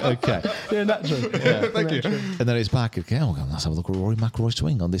bike? Right, okay. Yeah, natural. Thank you. And then it's back. Okay, let's have a look at Rory McIlroy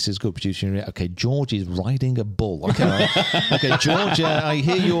swing on. This is good. Producing. Okay, George is riding a bull. Okay, right. Okay, George, I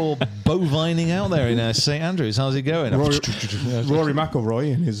hear you're bovining out there in St Andrews. How's it going? Rory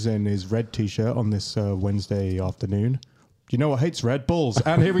McIlroy in his red t-shirt on this Wednesday afternoon. Do you know what hates Red Bulls?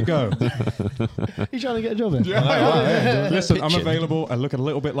 And here we go. You trying to get a job in? Listen, I'm available. I look a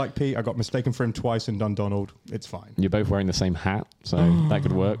little bit like Pete. I got mistaken for him twice in Dundonald. It's fine. You're both wearing the same hat, so that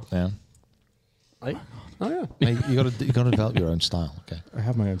could work. Yeah. Oh yeah. Hey, you got to develop your own style. Okay. I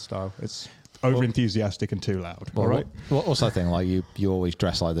have my own style. It's over enthusiastic and too loud. Well, all right. What's that thing like? You always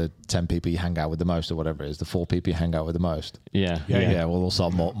dress like the 10 people you hang out with the most, or whatever it is. The 4 people you hang out with the most. Yeah. Well, we'll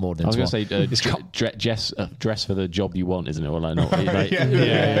start more than. I was going to say, dress for the job you want, isn't it? Or like not? Like,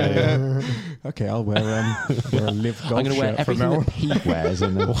 Okay, I'll wear a live golf I'm going to wear shirt from everything now on. that Pete wears,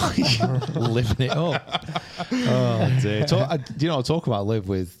 and then living it up. Oh dear! Do you know? I'll talk about live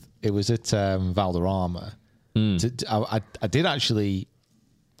with. It was at Valderrama. I did actually.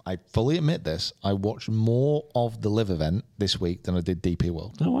 I fully admit this. I watched more of the live event this week than I did DP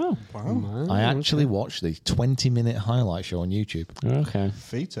World. oh wow. I actually watched the 20-minute highlight show on YouTube. Okay.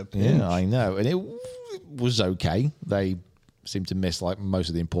 Feet are pinched. Yeah, I know, and it was okay. They seemed to miss like most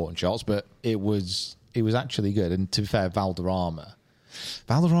of the important shots, but it was actually good. And to be fair, Valderrama,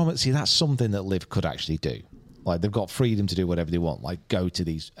 see, that's something that Liv could actually do. Like they've got freedom to do whatever they want, like go to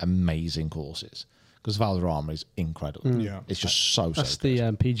these amazing courses. Because Valderrama is incredible. Yeah. It's just so That's good. the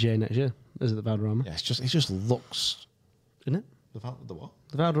PGA next year, is it, the Valderrama? Yeah, it just looks. Isn't it? The what?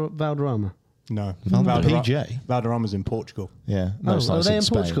 The Valderrama. No. PGA? Valderrama's in Portugal. Yeah. No, Oh, it's not. are It's they in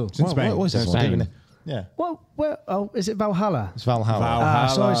Spain. Portugal? It's in Spain. What is this It's one Spain. doing? Yeah. Well, where? Oh, is it Valhalla? It's Valhalla.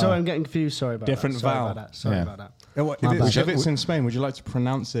 Valhalla. Sorry, I'm getting confused. Sorry about Different that. Sorry Val. about that. Sorry Yeah. about that. If it's in Spain, would you like to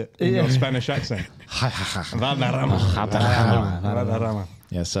pronounce it in your Spanish accent? Valderrama. Valderrama.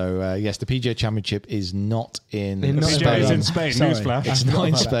 Yeah, so yes, the PGA Championship is not in Not PGA Spain. is in Spain. Sorry. Newsflash. It's not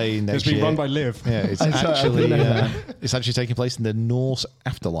in Spain next It's been year. run by Liv. Yeah, it's I'm sorry, I actually didn't know that. it's actually taking place in the Norse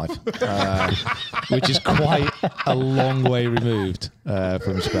afterlife, which is quite a long way removed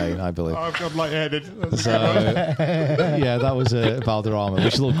from Spain, I believe. I've got lightheaded. So yeah, that was Valderrama,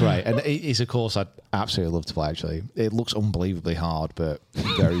 which looked great, and it's a course I'd absolutely love to play. Actually, it looks unbelievably hard, but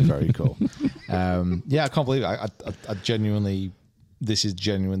very, very cool. Yeah, I can't believe it. I genuinely. This is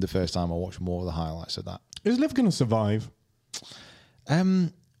genuinely the first time I watched more of the highlights of that. Is Liv going to survive?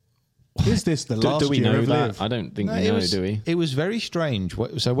 Is this the last do we year know of that? Liv? I don't think we it know, was, do we? It was very strange.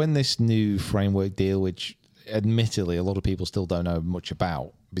 So when this new framework deal, which admittedly a lot of people still don't know much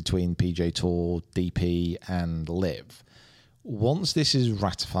about, between PGA Tour, DP and Liv, once this is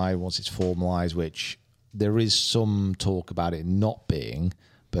ratified, once it's formalised, which there is some talk about it not being,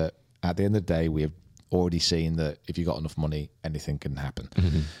 but at the end of the day, we have already seen that if you've got enough money, anything can happen.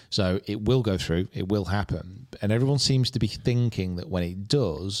 So it will go through, it will happen. And everyone seems to be thinking that when it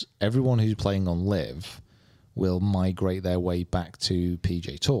does, everyone who's playing on Liv will migrate their way back to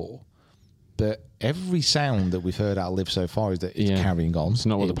PGA Tour. But every sound that we've heard out of Liv so far is that it's carrying on. It's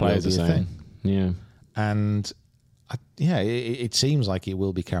not what the players are saying. Yeah. And it seems like it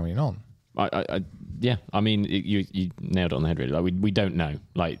will be carrying on. Yeah, I mean, you nailed it on the head, really. Like, we don't know.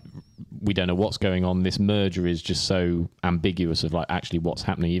 Like, we don't know what's going on. This merger is just so ambiguous of, like, actually what's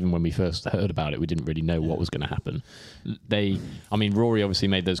happening. Even when we first heard about it, we didn't really know what was going to happen. Rory obviously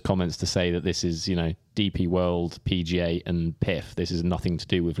made those comments to say that this is, DP World, PGA, and PIF. This is nothing to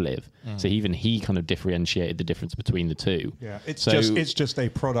do with Liv. So even he kind of differentiated the difference between the two. Yeah, it's So- just a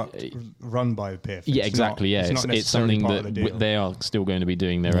product run by PIF. Yeah, exactly. It's not It's necessarily something part of the that deal. they are still going to be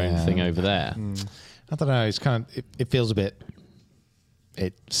doing their own thing over there. I don't know. It's kind of it feels a bit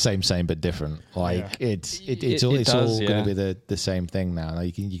same but different. Like it's all does, going to be the same thing now.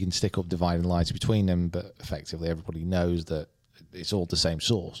 Like you can stick up dividing lines between them, but effectively everybody knows that it's all the same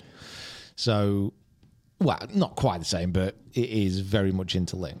source. So, well, not quite the same, but it is very much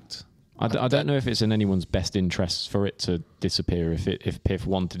interlinked. I don't know if it's in anyone's best interests for it to disappear. If PIF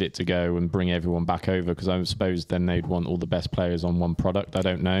wanted it to go and bring everyone back over, because I suppose then they'd want all the best players on one product. I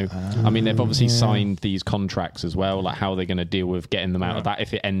don't know. I mean, they've obviously signed these contracts as well. Like, how are they going to deal with getting them out of that?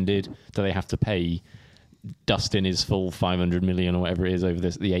 If it ended, do they have to pay Dustin his full 500 million or whatever it is over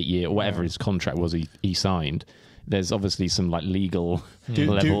the 8 year or whatever his contract was he signed? There's obviously some like legal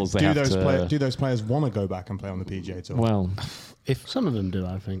levels they have to... do those players want to go back and play on the PGA Tour? Well, If some of them do,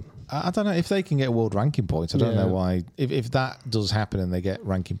 I think. I don't know if they can get world ranking points. I don't know why. If that does happen and they get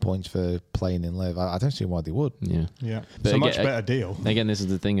ranking points for playing in Live, I don't see why they would. Yeah. But It's a much better deal. Again, this is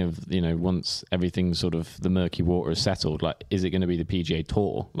the thing of, once everything sort of the murky water is settled, like, is it going to be the PGA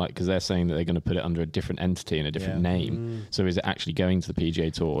Tour? Like, because they're saying that they're going to put it under a different entity and a different name. So is it actually going to the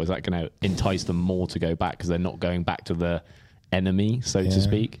PGA Tour? Or is that going to entice them more to go back because they're not going back to the enemy, so to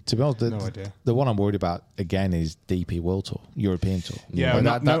speak? To be honest, No idea. The one I'm worried about again is DP World Tour, European Tour. Yeah,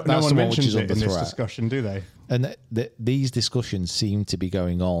 Like, no that's one the one which mentions is it under in this threat. discussion, do they? And these discussions seem to be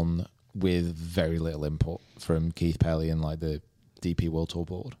going on with very little input from Keith Pelly and like the DP World Tour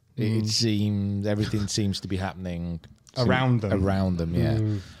board. It seems everything seems to be happening Around them. Around them, yeah.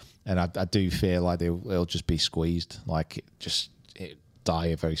 And I do feel like they'll just be squeezed, like it die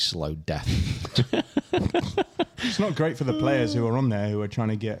a very slow death. It's not great for the players who are on there who are trying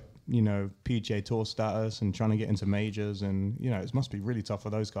to get, PGA Tour status and trying to get into majors. And, it must be really tough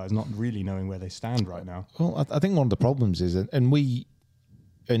for those guys not really knowing where they stand right now. Well, I think one of the problems is,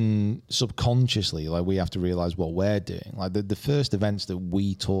 and subconsciously, like, we have to realize what we're doing. Like the first events that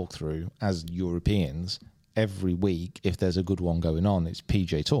we talk through as Europeans every week, if there's a good one going on, it's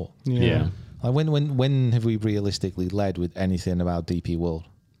PGA Tour. Yeah. Like when have we realistically led with anything about DP World?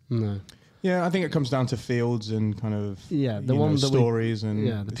 No. Yeah, I think it comes down to fields and kind of stories and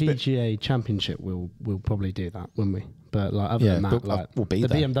the PGA Championship will probably do that, won't we? But like other than that, like we'll be the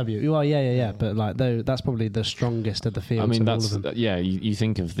there. BMW. Well, yeah. But like that's probably the strongest of the fields. I mean, of all of them. You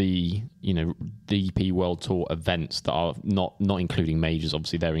think of the DP World Tour events that are not including majors.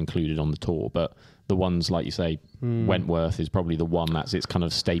 Obviously, they're included on the tour, but the ones like you say, Wentworth is probably the one that's its kind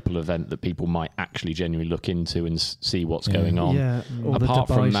of staple event that people might actually genuinely look into and see what's going on. Yeah. Apart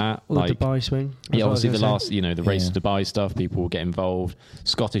from that, the Dubai swing. Yeah, obviously the race to Dubai stuff, people will get involved.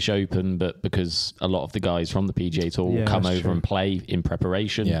 Scottish Open, but because a lot of the guys from the PGA Tour will come over and play in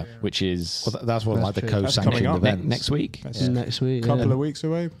preparation, which is that's one like the co-sanctioned events next week. Next week, couple of weeks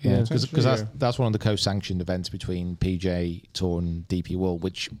away. Yeah, because that's one of the co-sanctioned events between PGA Tour and DP World,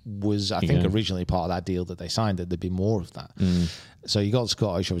 which was I think originally part of that deal that they signed. That there'd be more of that. So you got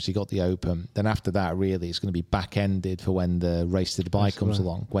Scottish, obviously you got the Open. Then after that, really, it's going to be back-ended for when the race to Dubai comes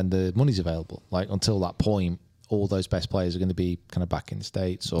along, when the money's available. Like until that point, all those best players are going to be kind of back in the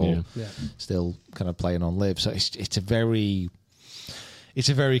States or still kind of playing on Live. So it's a very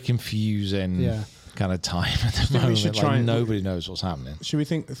confusing kind of time at the moment. Nobody knows what's happening. Should we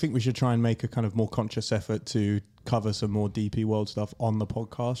think we should try and make a kind of more conscious effort to cover some more DP World stuff on the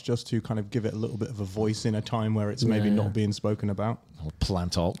podcast, just to kind of give it a little bit of a voice in a time where it's maybe not being spoken about? Or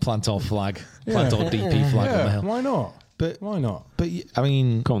plant our flag, plant our DP flag on the hill. Why not? But why not? But I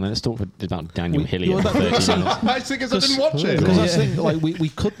mean, come on, then, let's talk about Daniel Hillier for 30 minutes. I think I didn't watch it. Because I think like we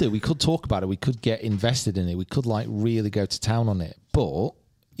could talk about it, we could get invested in it, we could like really go to town on it. But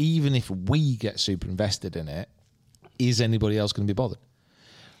even if we get super invested in it, is anybody else going to be bothered?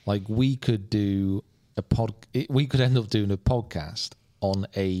 Like we could do we could end up doing a podcast on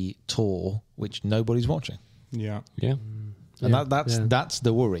a tour which nobody's watching. Yeah. And that's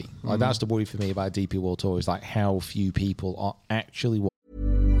the worry. Like that's the worry for me about DP World Tour, is like how few people are actually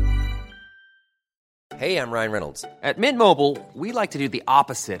Hey, I'm Ryan Reynolds. At Mint Mobile, we like to do the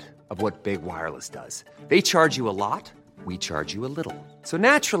opposite of what Big Wireless does. They charge you a lot, we charge you a little. So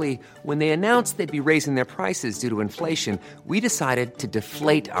naturally, when they announced they'd be raising their prices due to inflation, we decided to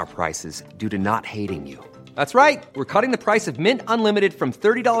deflate our prices due to not hating you. That's right. We're cutting the price of Mint Unlimited from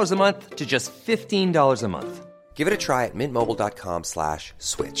 $30 a month to just $15 a month. Give it a try at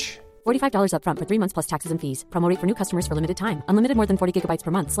mintmobile.com/switch. $45 up front for 3 months plus taxes and fees. Promo rate for new customers for limited time. Unlimited more than 40 gigabytes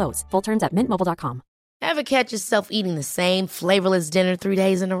per month. Slows full terms at mintmobile.com. Ever catch yourself eating the same flavorless dinner 3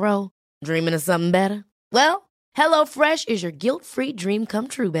 days in a row? Dreaming of something better? Well, HelloFresh is your guilt-free dream come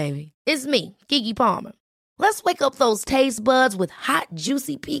true, baby. It's me, Keke Palmer. Let's wake up those taste buds with hot,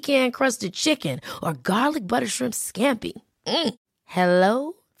 juicy pecan-crusted chicken or garlic butter shrimp scampi.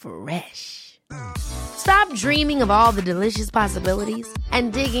 Hello Fresh. Stop dreaming of all the delicious possibilities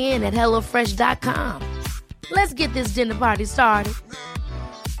and dig in at HelloFresh.com. Let's get this dinner party started.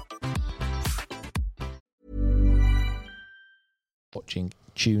 watching,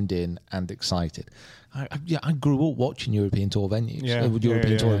 tuned in and excited. I grew up watching European Tour venues,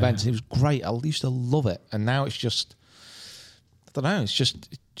 European Tour events, and it was great. I used to love it, and now it's just, I don't know, it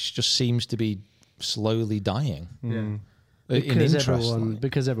just seems to be slowly dying.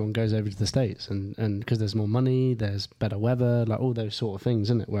 Because everyone goes over to the States and because there's more money, there's better weather, like all those sort of things,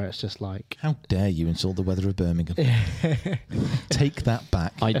 isn't it? Where it's just like, how dare you insult the weather of Birmingham? Take that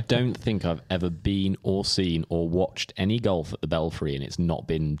back. I don't think I've ever been or seen or watched any golf at the Belfry and it's not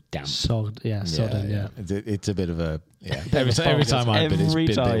been damp. Sodden. It's a bit of a Every time I've been, it's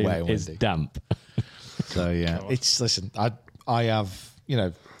been a bit wet and it's windy. damp. So yeah, I have,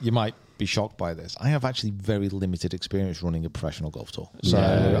 you might be shocked by this. I have actually very limited experience running a professional golf tour, so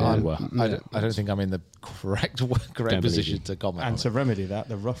I don't think I'm in the correct position to comment. And to remedy that,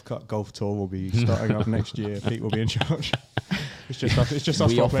 the Rough Cut Golf Tour will be starting up next year. Pete will be in charge. It's just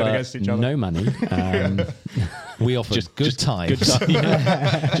us playing against each other. No money. We offer just good times.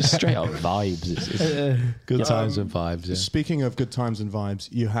 Just straight up vibes. Good times and vibes. Yeah. Speaking of good times and vibes,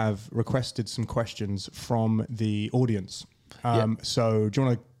 you have requested some questions from the audience. So do you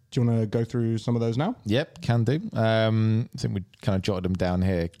want to go through some of those now? Yep, can do. I think we kind of jotted them down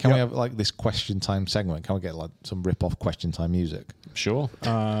here. Can we have like this question time segment? Can we get like some rip-off question time music? Sure.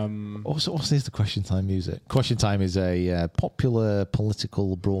 What's the question time music? Question time is a popular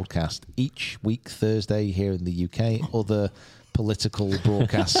political broadcast each week Thursday here in the UK. Other political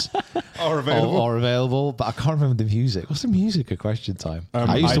broadcasts are available, but I can't remember the music. What's the music of Question Time?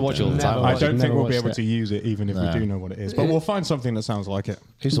 I used to watch it all the time. I don't think we'll be able to use it even if we do know what it is, but we'll find something that sounds like it. I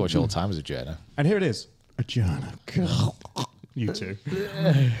used to watch it all the time as a journo. And here it is. A journo. You too.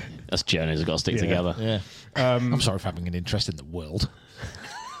 Us journos have got to stick together. Yeah. I'm sorry for having an interest in the world.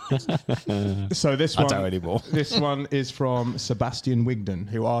 So this I one, don't anymore. This one is from Sebastian Wigden,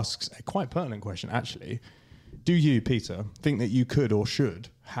 who asks a quite pertinent question, actually. Do you, Peter, think that you could or should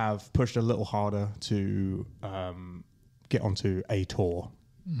have pushed a little harder to get onto a tour?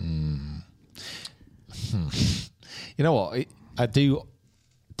 You know what? I do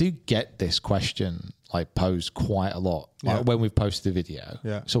get this question like posed quite a lot. Like when we've posted a video,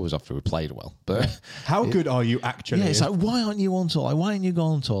 it's always after we played well. But how good are you actually? Yeah, it's like, why aren't you on tour? Like, why aren't you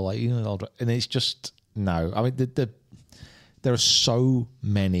going on tour? Like, and it's just no. I mean, there are so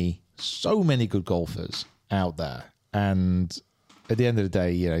many good golfers out there, and at the end of the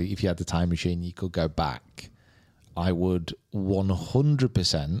day, if you had the time machine, you could go back. I would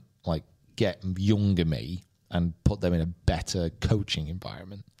 100% like get younger me and put them in a better coaching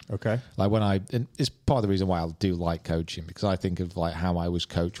environment. Okay. Like and it's part of the reason why I do like coaching, because I think of like how I was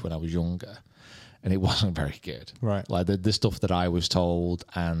coached when I was younger, and it wasn't very good. Right. Like the stuff that I was told,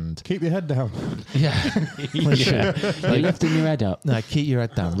 and keep your head down. Yeah. Like lifting your head up. No, keep your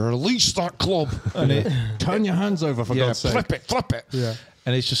head down. Release that club. And turn your hands over for God's sake. Flip it. Yeah.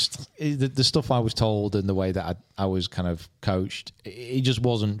 And it's just the stuff I was told and the way that I was kind of coached, it just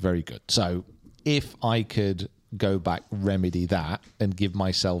wasn't very good. So if I could go back, remedy that, and give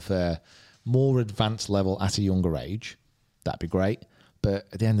myself a more advanced level at a younger age, that'd be great. But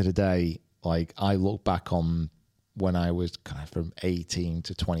at the end of the day, like I look back on when I was kind of from 18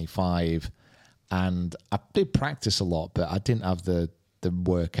 to 25, and I did practice a lot, but I didn't have the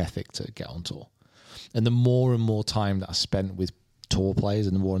work ethic to get on tour. And the more and more time that I spent with tour players,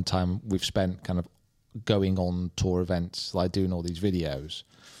 and the more time we've spent kind of going on tour events, like doing all these videos,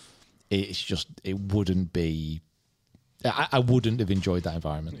 it's just, it wouldn't be, I wouldn't have enjoyed that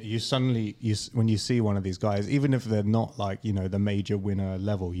environment. When you see one of these guys, even if they're not like, the major winner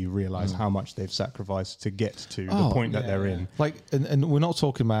level, you realize how much they've sacrificed to get to the point that they're in. Like, and we're not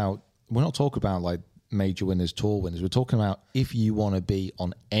talking about like major winners, tour winners. We're talking about if you want to be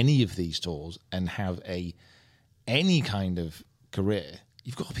on any of these tours and have any kind of career,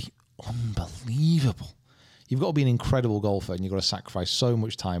 you've got to be unbelievable. You've got to be an incredible golfer, and you've got to sacrifice so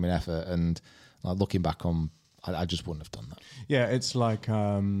much time and effort. And looking back on, I just wouldn't have done that. Yeah, it's like,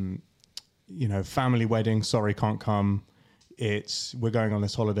 family wedding, sorry, can't come. It's, we're going on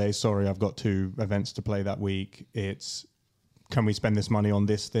this holiday, sorry, I've got 2 events to play that week. It's, can we spend this money on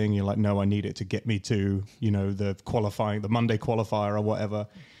this thing? You're like, no, I need it to get me to, the Monday qualifier or whatever.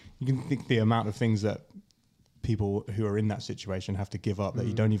 You can think the amount of things that people who are in that situation have to give up that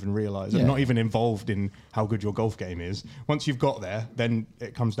you don't even realize. They're not even involved in how good your golf game is. Once you've got there, then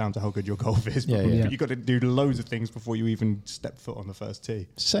it comes down to how good your golf is. But you've got to do loads of things before you even step foot on the first tee.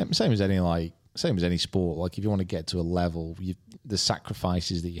 Same as any sport. Like if you want to get to a level, the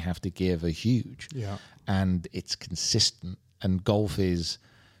sacrifices that you have to give are huge. Yeah. And it's consistent. And golf is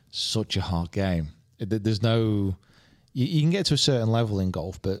such a hard game. There's no, you can get to a certain level in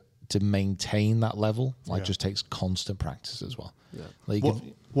golf, but to maintain that level, just takes constant practice as well. Yeah. Like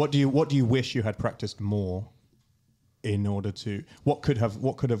what do you wish you had practiced more in order to? What could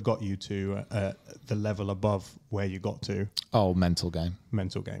have got you to the level above where you got to? Oh, mental game.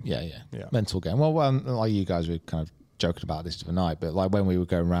 Mental game. Yeah. Mental game. Well, like you guys were kind of joking about this the other night, but like when we were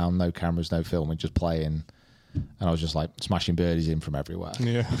going around, no cameras, no film, and just playing, and I was just like smashing birdies in from everywhere.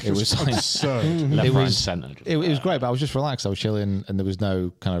 Yeah, it was like absurd. Left, it right, was centre. it was great, but I was just relaxed. I was chilling, and there was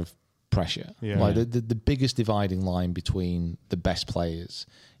no kind of pressure. Yeah. Like the biggest dividing line between the best players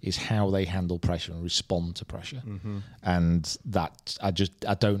is how they handle pressure and respond to pressure, and that I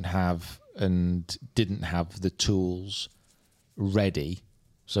don't have and didn't have the tools ready.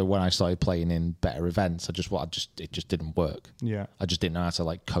 So when I started playing in better events, it just didn't work. Yeah. I just didn't know how to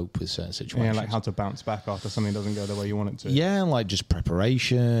like cope with certain situations. Yeah, like how to bounce back after something doesn't go the way you want it to. Yeah, and like just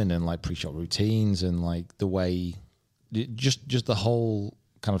preparation and like pre-shot routines and like the way, just the whole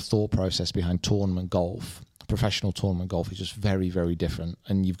kind of thought process behind tournament golf. Professional tournament golf is just very, very different,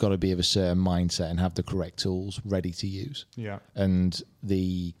 and you've got to be of a certain mindset and have the correct tools ready to use. Yeah. And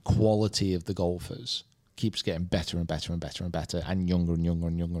the quality of the golfers keeps getting better and better and better and better, and younger and younger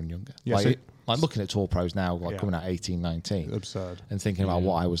and younger and younger. Yeah, like, so- like looking at tour pros now, like coming out 18, 19. Absurd. And thinking about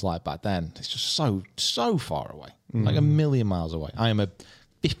what I was like back then, it's just so far away, like a million miles away. I am a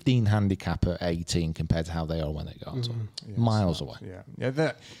 15 handicap at 18 compared to how they are when they go on tour. Miles away.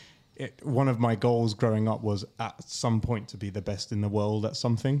 Yeah. One of my goals growing up was at some point to be the best in the world at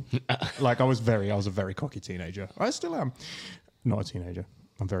something. Like I was a very cocky teenager. I still am. Not a teenager.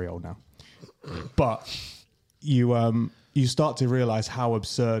 I'm very old now. But you start to realize how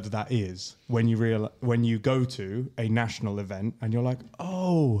absurd that is when you go to a national event and you're like,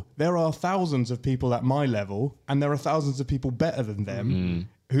 oh, there are thousands of people at my level and there are thousands of people better than them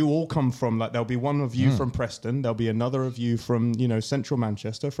who all come from, like, there'll be one of you from Preston, there'll be another of you from, central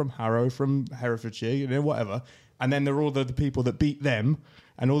Manchester, from Harrow, from Herefordshire, whatever. And then there are all the people that beat them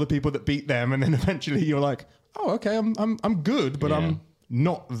and all the people that beat them. And then eventually you're like, oh, okay, I'm good, but I'm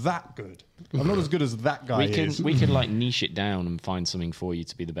not that good. I'm not as good as that guy is. We can like niche it down and find something for you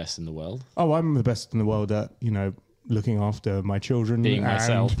to be the best in the world. Oh, I'm the best in the world at, looking after my children. Being and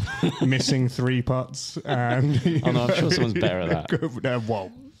myself. Missing 3 putts. And, Oh no, I'm sure someone's better at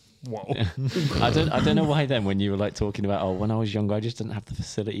that. Whoa. I don't know why then when you were like talking about when I was younger I just didn't have the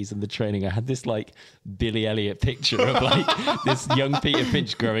facilities and the training. I had this like Billy Elliot picture of like this young Peter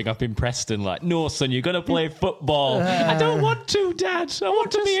Finch growing up in Preston, like, no son, you're gonna play football. I don't want to, Dad. I want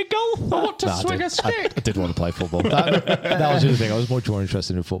to be a golfer. I want to swing a stick. I did want to play football. That was the other thing. I was much more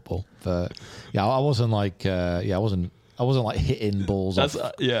interested in football. But yeah, I wasn't like I wasn't like hitting balls off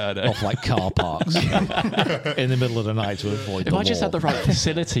like car parks in the middle of the night to avoid If I just had the right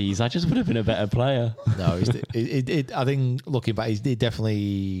facilities, I just would have been a better player. No, I think looking back, it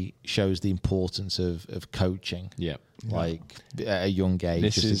definitely shows the importance of coaching. Yeah. Like at a young age,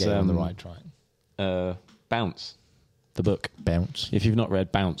 This just is, to get on the right track. Bounce, the book. Bounce. If you've not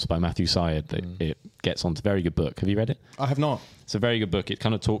read Bounce by Matthew Syed, it gets on to a very good book. Have you read it? I have not. It's a very good book. It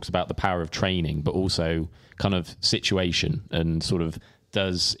kind of talks about the power of training, but also kind of situation and sort of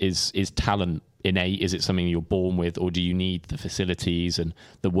is talent innate? Is it something you're born with, or do you need the facilities and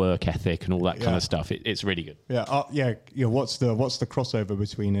the work ethic and all that kind of stuff? It's really good. Yeah. What's the crossover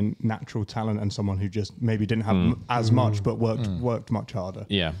between a natural talent and someone who just maybe didn't have as much but worked much harder?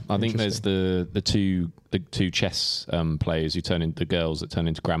 Yeah, I think there's the two chess players who turn into the girls that turn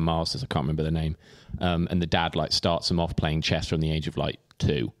into grandmasters. I can't remember their name. And the dad like starts them off playing chess from the age of like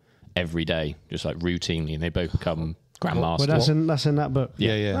 2 every day, just like routinely, and they both become grandmasters. Well, that's in that book.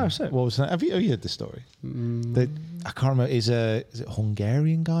 Yeah. Oh, sick. What was that? Have you heard the story? I can't remember. Is it a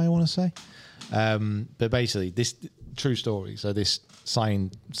Hungarian guy? I want to say, but basically, this true story. So this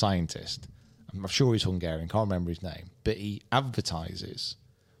scientist, I'm sure he's Hungarian. Can't remember his name, but he advertises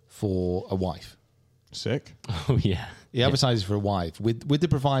for a wife. Sick. Oh yeah. He advertises for a wife with the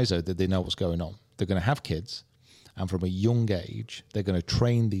proviso that they know what's going on. They're going to have kids, and from a young age, they're going to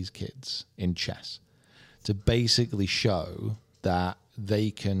train these kids in chess to basically show that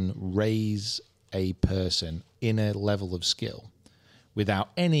they can raise a person in a level of skill without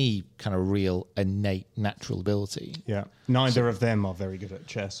any kind of real innate natural ability. Yeah. Neither of them are very good at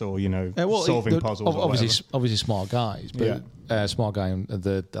chess or, solving puzzles. Obviously smart guys, but smart guy, and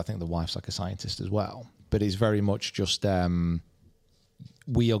I think the wife's like a scientist as well. But it's very much just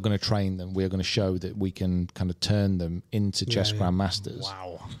we are going to train them. We are going to show that we can kind of turn them into chess grandmasters.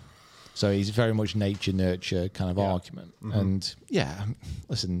 Wow. So he's very much nature nurture kind of argument. Mm-hmm. And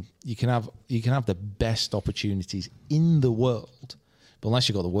listen, you can have the best opportunities in the world, but unless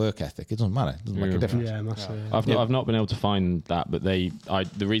you've got the work ethic, it doesn't matter. It doesn't make a difference. Yeah, massive. I've not been able to find that, but the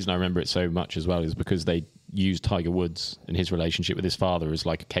reason I remember it so much as well is because they used Tiger Woods and his relationship with his father as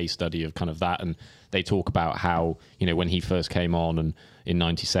like a case study of kind of that, and they talk about how when he first came on and in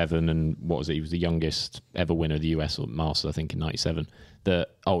 '97, and what was it? He was the youngest ever winner of the US or Masters, I think, in '97.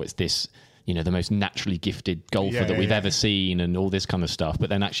 It's you know, the most naturally gifted golfer that we've ever seen and all this kind of stuff. But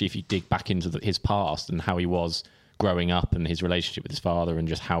then actually, if you dig back into his past and how he was growing up and his relationship with his father and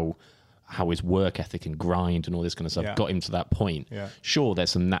just how his work ethic and grind and all this kind of stuff got him to that point. Yeah. Sure,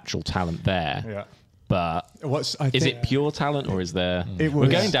 there's some natural talent there. Yeah. But is it pure talent or is there... We're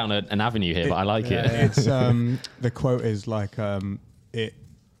going down an avenue here, but I like it. It's the quote is like,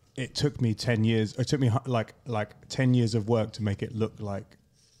 it took me 10 years. It took me like 10 years of work to make it look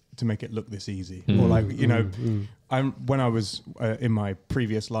this easy. Or like, you know, when I was in my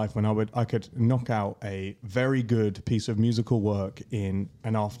previous life, when I could knock out a very good piece of musical work in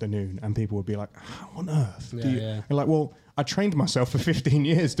an afternoon, and people would be like, "How on earth?" You're like, well, I trained myself for 15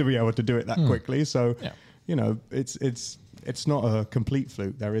 years to be able to do it that quickly. So, you know, it's not a complete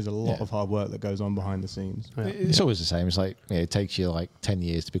fluke. There is a lot of hard work that goes on behind the scenes. It's always the same. It's like it takes you like 10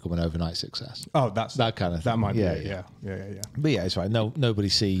 years to become an overnight success. Oh, that's that kind of thing. That might be it. Yeah. But yeah, it's right. Nobody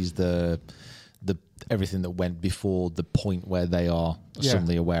sees the everything that went before the point where they are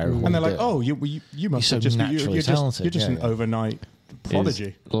suddenly aware of what and they're like, oh, you must so have just naturally talented. You're just an overnight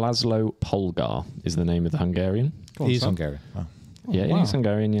prodigy. Laszlo Polgar is the name of the Hungarian. He's Hungarian. Oh. Yeah, he's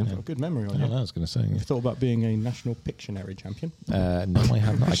Hungarian, yeah. Good memory on you. I was going to say. You thought about being a national Pictionary champion? No, I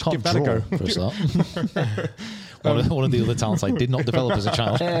have not. I can't give that draw, a go. for a start. One of the other talents I did not develop as a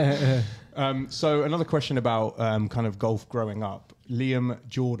child. So another question about kind of golf growing up. Liam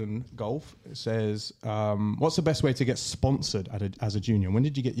Jordan Golf says, what's the best way to get sponsored as a junior? When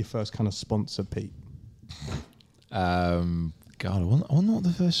did you get your first kind of sponsor, Pete? God, I wonder what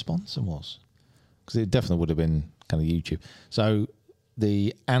the first sponsor was. Because it definitely would have been kind of YouTube. So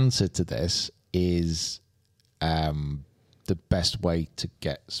the answer to this is the best way to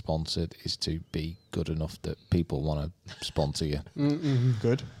get sponsored is to be good enough that people want to sponsor you.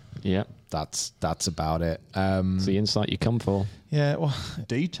 Good. Yeah. That's about it. It's the insight you come for. Yeah, well,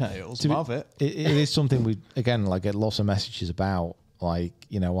 details. Love it. It is something we again like get lots of messages about. Like,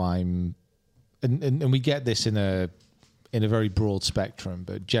 you know, and we get this in a very broad spectrum,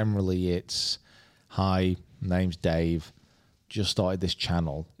 but generally it's, hi, name's Dave, just started this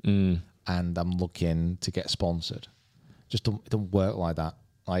channel, and I'm looking to get sponsored. It don't work like that.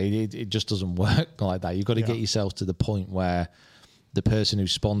 Like it just doesn't work like that. You've got to get yourself to the point where the person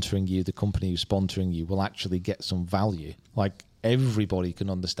who's sponsoring you, the company who's sponsoring you, will actually get some value. Like everybody can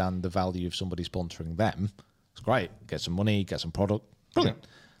understand the value of somebody sponsoring them. It's great. Get some money, get some product. Brilliant.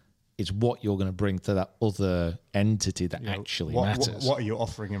 It's what you're going to bring to that other entity that actually matters. What are you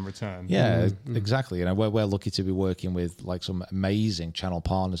offering in return? Yeah, exactly. You know, we're lucky to be working with like some amazing channel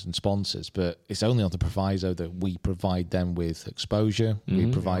partners and sponsors, but it's only on the proviso that we provide them with exposure, we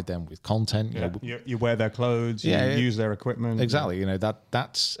provide them with content. You wear their clothes, you use their equipment. Exactly. You know,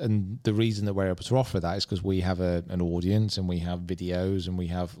 that's and the reason that we're able to offer that is because we have an audience and we have videos and we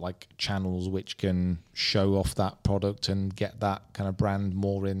have like channels which can show off that product and get that kind of brand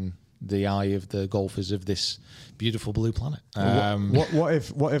more in the eye of the golfers of this beautiful blue planet. What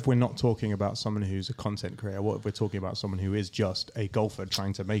if we're not talking about someone who's a content creator? What if we're talking about someone who is just a golfer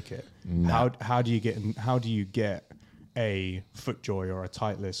trying to make it? No. How do you get a FootJoy or a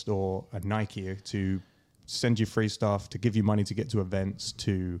Titleist or a Nike to send you free stuff, to give you money to get to events,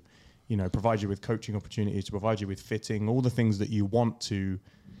 to provide you with coaching opportunities, to provide you with fitting, all the things that you want to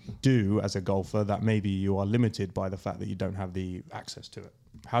do as a golfer that maybe you are limited by the fact that you don't have the access to it?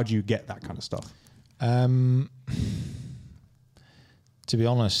 How do you get that kind of stuff? To be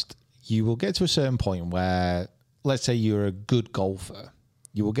honest, you will get to a certain point where, let's say you're a good golfer,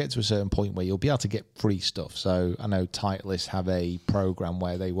 you will get to a certain point where you'll be able to get free stuff. So I know Titleist have a program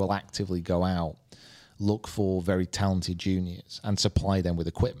where they will actively go out, look for very talented juniors and supply them with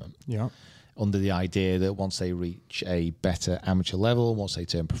equipment. Yeah. Under the idea that once they reach a better amateur level, once they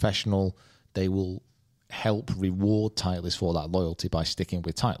turn professional, they will help reward Titleist for that loyalty by sticking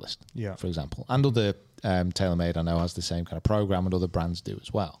with Titleist, for example. And other TaylorMade, I know, has the same kind of program, and other brands do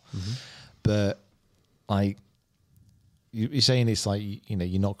as well. But like you're saying, it's like,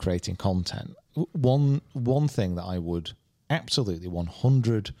 you're not creating content. One thing that I would absolutely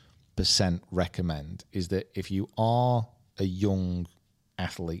 100% recommend is that if you are a young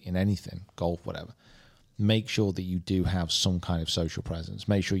athlete in anything, golf, whatever, make sure that you do have some kind of social presence.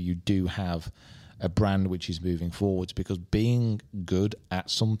 Make sure you do have a brand which is moving forwards, because being good at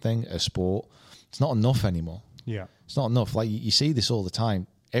something, a sport, it's not enough anymore. Yeah. It's not enough. Like you see this all the time.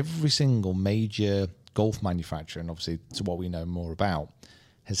 Every single major golf manufacturer, and obviously to what we know more about,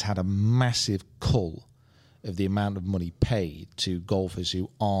 has had a massive cull of the amount of money paid to golfers who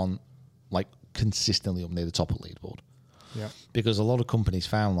aren't like consistently up near the top of the leaderboard. Yeah. Because a lot of companies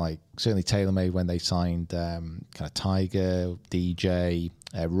found, like certainly TaylorMade when they signed kind of Tiger, DJ,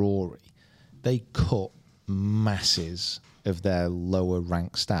 Rory, they cut masses of their lower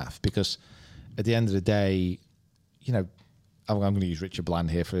rank staff, because at the end of the day, you know, I'm going to use Richard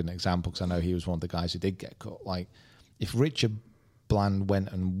Bland here for an example, because I know he was one of the guys who did get cut. Like, if Richard Bland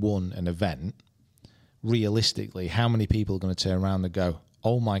went and won an event, realistically, how many people are going to turn around and go,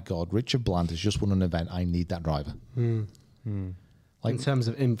 oh my God, Richard Bland has just won an event, I need that driver. Like, in terms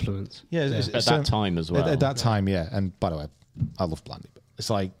of influence. Yeah, at that time as well. At that time, yeah. And by the way, I love Blandy, but it's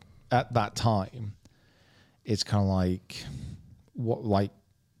like at that time, it's kind of like what, like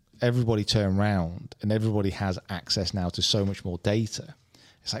everybody turned around and everybody has access now to so much more data.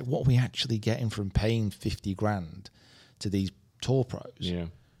 It's like, what are we actually getting from paying 50 grand to these tour pros? Yeah.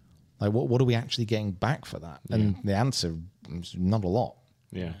 Like, what are we actually getting back for that? And the answer is not a lot.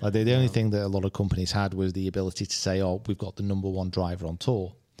 Yeah. Like the only thing that a lot of companies had was the ability to say, oh, we've got the number one driver on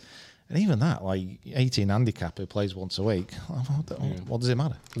tour. And even that, like 18 handicap who plays once a week, what does it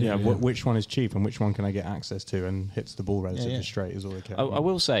matter? Yeah, which one is cheap and which one can I get access to and hits the ball relatively straight is all they care. I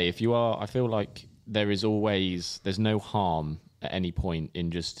will say, if you are, I feel like there's no harm at any point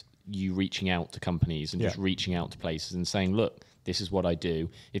in just you reaching out to companies and just reaching out to places and saying, look, this is what I do.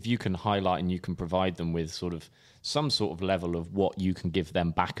 If you can highlight and you can provide them with sort of some sort of level of what you can give them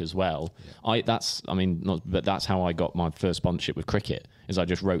back as well. That's how I got my first sponsorship with cricket, is I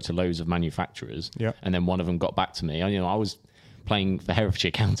just wrote to loads of manufacturers and then one of them got back to me. I was playing for Herefordshire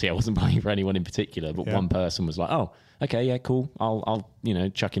County. I wasn't playing for anyone in particular, but one person was like, oh, okay, yeah, cool. I'll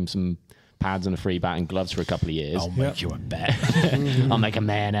chuck him some pads and a free bat and gloves for a couple of years. I'll make you a bet. I'll make a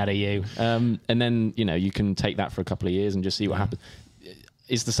man out of you. And then, you can take that for a couple of years and just see what happens.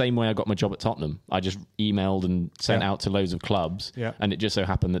 It's the same way I got my job at Tottenham. I just emailed and sent out to loads of clubs, and it just so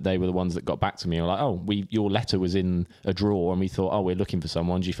happened that they were the ones that got back to me. They were like, oh, your letter was in a drawer, and we thought, oh, we're looking for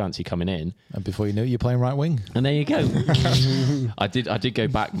someone. Do you fancy coming in? And before you know it, you're playing right wing. And there you go. I did go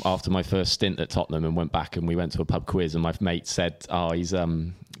back after my first stint at Tottenham and went back and we went to a pub quiz, and my mate said, oh, he's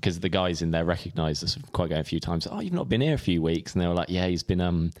because the guys in there recognised us quite a few times. Oh, you've not been here a few weeks, and they were like, yeah, he's been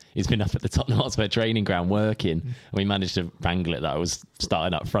up at the Tottenham Hotspur training ground working. And we managed to wrangle it that I was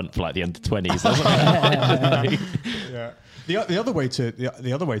starting up front for like the under 20s. Yeah. The other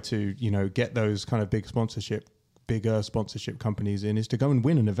way to get those kind of bigger sponsorship companies in is to go and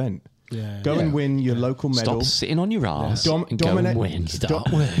win an event. Go and win your local medal. Stop sitting on your ass and go and win. Start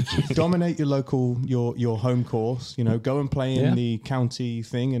working. Dominate your local, your home course. Go and play in the county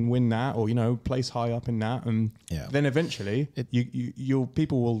thing and win that, or place high up in that, and then eventually your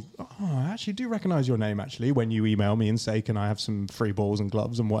people will. Oh, I actually do recognise your name. Actually, when you email me and say, "Can I have some free balls and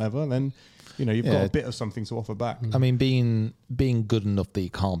gloves and whatever?" Then you've got a bit of something to offer back. I mean, being good enough that you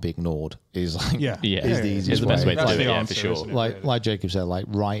can't be ignored is like is the easiest it's the best way to do it, answer, for sure. Like Jacob said, like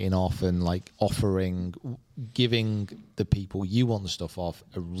writing off and like offering, giving the people you want the stuff off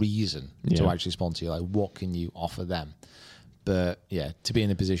a reason to actually sponsor you. Like, what can you offer them? But to be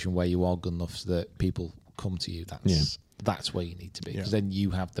in a position where you are good enough so that people come to you, that's where you need to be, because then you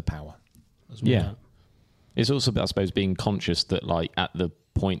have the power as well. Yeah. It's also, I suppose, being conscious that, like, at the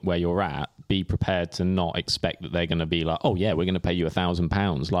point where you're at, be prepared to not expect that they're going to be like, oh, yeah, we're going to pay you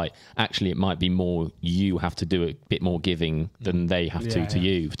 £1,000. Like, actually, it might be more you have to do a bit more giving than they have to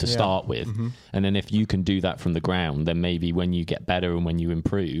you to start with. Mm-hmm. And then if you can do that from the ground, then maybe when you get better and when you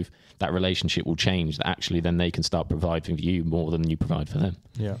improve, that relationship will change. That actually then they can start providing for you more than you provide for them.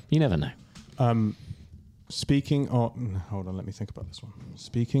 Yeah. You never know. Speaking of, hold on, let me think about this one.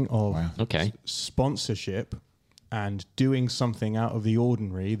 Speaking of sponsorship and doing something out of the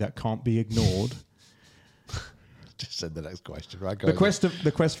ordinary that can't be ignored. Just said the next question, right? The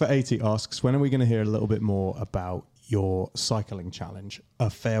Quest for 80 asks, when are we going to hear a little bit more about your cycling challenge? A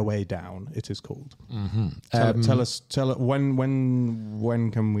Fairway Down, it is called. Mm-hmm. Tell us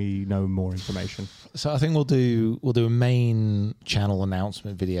when can we know more information? So I think we'll do a main channel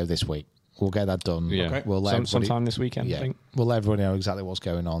announcement video this week. We'll get that done. Yeah. Okay. We'll let sometime this weekend, I think. We'll let everybody know exactly what's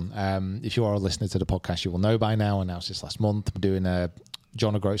going on. If you are a listener to the podcast, you will know by now. Announced this last month. We're doing a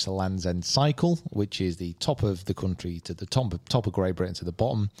John O'Groats to Land's End cycle, which is the top of the country to the top of Great Britain to the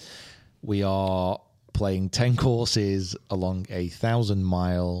bottom. We are playing 10 courses along a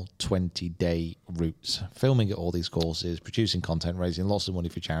 1,000-mile, 20-day route, filming at all these courses, producing content, raising lots of money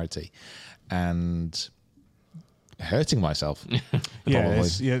for charity, and hurting myself.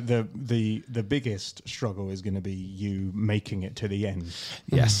 The biggest struggle is going to be you making it to the end.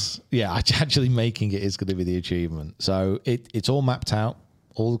 Yes. Yeah, actually making it is going to be the achievement. So it's all mapped out.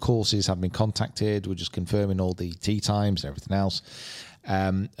 All the courses have been contacted. We're just confirming all the tee times and everything else.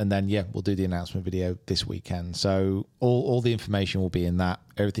 And then, we'll do the announcement video this weekend. So all the information will be in that,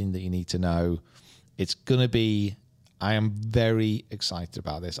 everything that you need to know. It's going to be I am very excited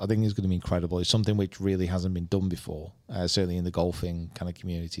about this. I think it's going to be incredible. It's something which really hasn't been done before, certainly in the golfing kind of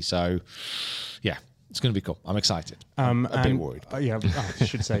community. So, yeah, it's going to be cool. I'm excited. I'm a bit worried. I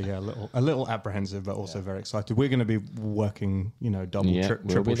should say, a little apprehensive, but also very excited. We're going to be working, double,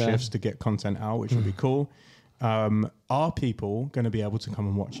 triple shifts to get content out, which will be cool. Are people going to be able to come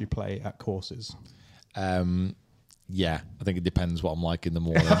and watch you play at courses? Yeah, I think it depends what I'm like in the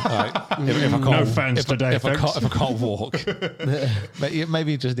morning. If I can't, no fans today. If I can't walk,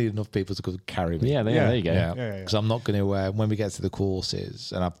 maybe you just need enough people to carry me. Yeah, there you go. Because I'm not going to. When we get to the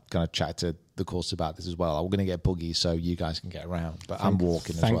courses, and I've kind of chatted to the course about this as well. I'm going to get buggies so you guys can get around, but I'm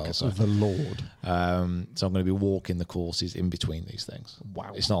walking as well. Thank the Lord. So I'm going to be walking the courses in between these things.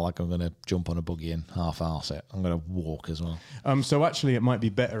 Wow. It's not like I'm going to jump on a buggy and half-arse it. I'm going to walk as well. So actually, it might be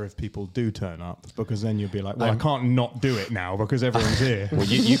better if people do turn up, because then you'll be like, well, I can't not do it now because everyone's here. Well,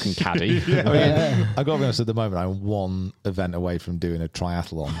 you can caddy. I mean, I've got to be honest, at the moment, I'm one event away from doing a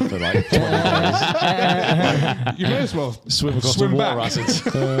triathlon for like 20 days. You may as well swim across the water rapids.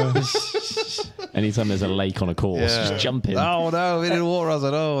 Anytime there's a lake on a course, just jump in. Oh no, in the water. I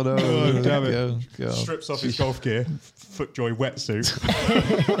said, oh no. Oh, damn it. Go. Strips off his golf gear, FootJoy wetsuit.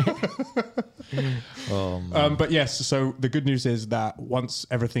 But yes, so the good news is that once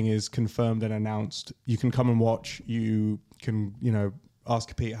everything is confirmed and announced, you can come and watch. You can,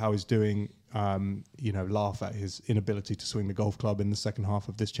 ask Pete how he's doing. Laugh at his inability to swing the golf club in the second half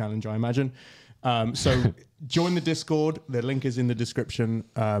of this challenge, I imagine. So join the Discord. The link is in the description,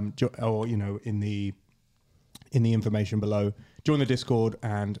 or in the information below. Join the Discord,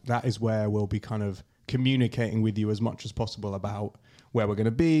 and that is where we'll be kind of communicating with you as much as possible about where we're going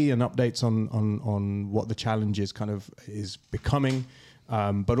to be and updates on what the challenge is becoming.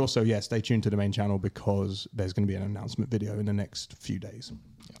 But also, stay tuned to the main channel, because there's going to be an announcement video in the next few days.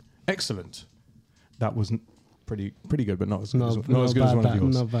 Yeah. Excellent. That was pretty good, but not as good as one of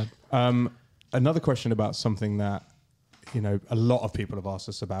yours. Not bad. Another question about something that a lot of people have asked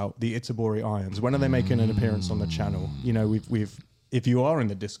us about: the Itabori irons. When are they making an appearance on the channel? We've if you are in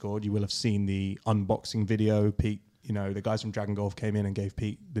the Discord, you will have seen the unboxing video. Pete, the guys from Dragon Golf came in and gave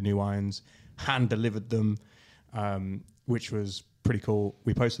Pete the new irons, hand delivered them, which was pretty cool.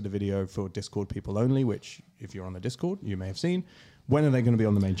 We posted a video for Discord people only, which if you're on the Discord, you may have seen. When are they going to be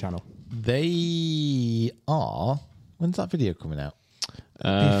on the main channel? They are. When's that video coming out?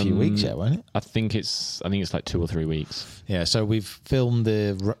 A few weeks yet, won't it? I think it's like 2 or 3 weeks. Yeah, so we've filmed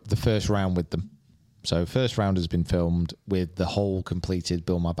the first round with them. So first round has been filmed with the whole completed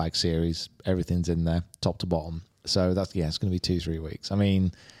Build My Bag series. Everything's in there, top to bottom. So that's it's going to be 2-3 weeks. I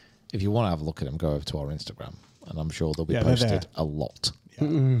mean, if you want to have a look at them, go over to our Instagram, and I'm sure they'll be posted a lot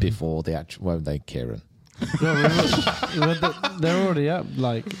before the actual. Won't they, Kieran? They're already up.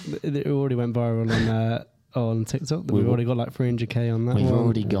 Like, it already went viral on TikTok. We've already got like 300k on that. We've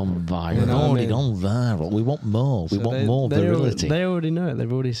already gone viral. Gone viral. We want more. We want more virility. They already know it.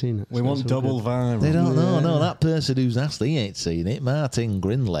 They've already seen it. We want double viral. They don't know. No, that person who's asked, he ain't seen it. Martin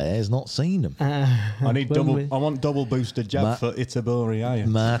Grinley has not seen them. I want double boosted jab for Itabori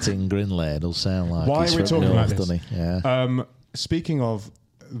iron. Martin Grinley will sound like. Why are we talking about this? Yeah. Speaking of.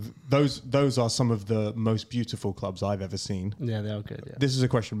 Those are some of the most beautiful clubs I've ever seen. Yeah, they are good. Yeah. This is a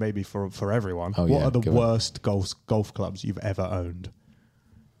question maybe for everyone. Oh, what are the worst golf clubs you've ever owned?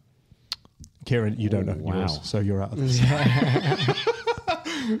 Kieran, you don't know yours, so you're out of this.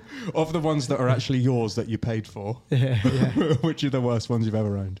 Of the ones that are actually yours that you paid for, which are the worst ones you've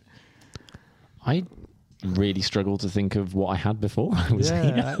ever owned? I really struggle to think of what I had before I was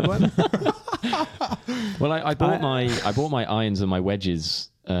here. Well, I bought my irons and my wedges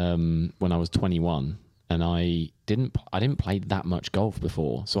when I was 21, and I didn't play that much golf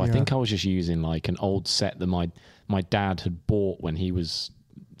before, so I think I was just using like an old set that my dad had bought when he was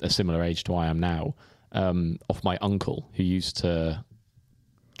a similar age to I am now, off my uncle, who used to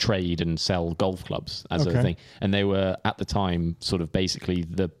trade and sell golf clubs as a thing, and they were at the time sort of basically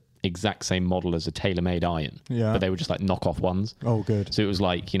the exact same model as a TaylorMade iron, but they were just like knockoff ones. Oh, good. So it was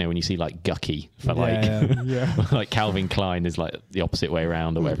like, when you see like Gucky for like Calvin Klein is like the opposite way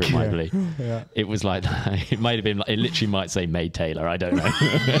around or whatever it might be. Yeah. It was like it might have been like, it literally might say made Taylor. I don't know.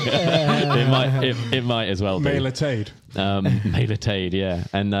 it might as well be. Mailertade. Mailertade, yeah.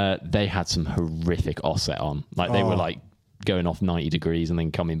 And they had some horrific offset on. Like they were like going off 90 degrees and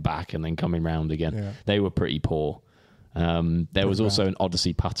then coming back and then coming round again. Yeah. They were pretty poor. There was also an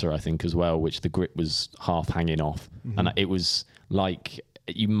Odyssey putter, I think, as well, which the grip was half hanging off, and it was like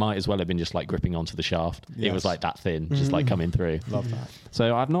you might as well have been just like gripping onto the shaft. Yes. It was like that thin, just like coming through. Love that.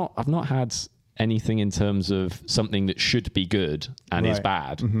 So I've not had anything in terms of something that should be good and is Right.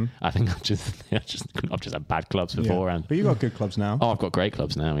 bad. I think I've just had bad clubs Yeah. beforehand. But you got good clubs now. Oh, I've got great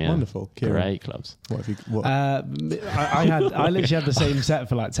clubs now. Yeah, Wonderful. Kieran. great clubs. What have you? What? I literally had the same set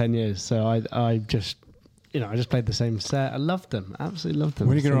for like 10 years. So I just played the same set. I loved them. Absolutely loved them.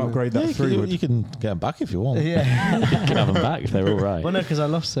 when are you going to So, upgrade that through? You can get them back if you want. Yeah. You can have them back if they're all right. Well, no, because I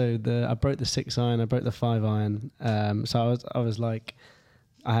lost. So I broke the 6 iron. I broke the 5 iron. So I was like,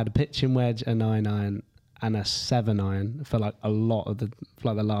 I had a pitching wedge, a 9 iron, and a 7 iron for like a lot of the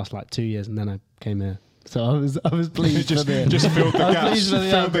last like 2 years, and then I came here. So I was pleased. just for the, just filled the I was gaps. pleased for the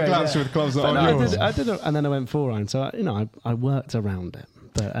Filled the upgrade, gaps yeah. with clubs that But aren't no, yours. I did, and then I went 4 iron. So I worked around it.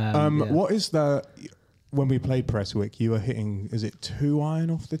 But yeah. What is the? When we played Prestwick, you were hitting. Is it 2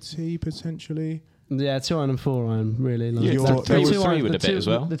 iron off the tee potentially? Yeah, 2 iron and 4 iron, really. Like, Yeah, Your- the three there was- would a bit as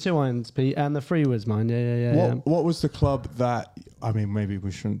well. The 2 irons, Pete, and the 3 was mine. Yeah. What was the club that? I mean, maybe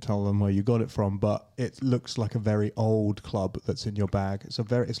we shouldn't tell them where you got it from, but it looks like a very old club that's in your bag.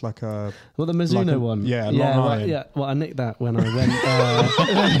 It's like a. Well, the Mizuno like a- one. yeah, long well, iron. yeah. Well, I nicked that when I went.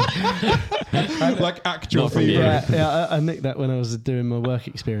 like actual Not from fever. you. Yeah, I nicked that when I was doing my work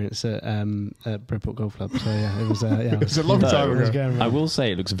experience at Bridport Golf Club. So yeah, it was. It was a long time it was ago. going I around. will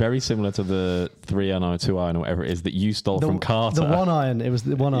say it looks very similar to the 3 iron or 2 iron or whatever it is that you stole from Carter. The 1 iron. It was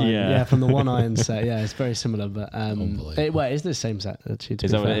the 1 iron. Yeah. Yeah, from the 1 iron set. Yeah, it's very similar, but it's the same set. Actually, to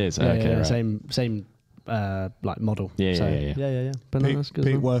Is be that what it fair. is? Yeah, Okay, yeah, right. Same like model. Yeah, So, yeah. yeah. But no, Pete, that's good.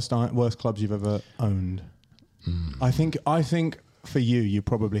 Pete, as well. worst clubs you've ever owned. I think for you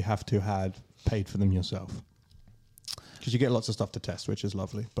probably have to had paid for them yourself because you get lots of stuff to test, which is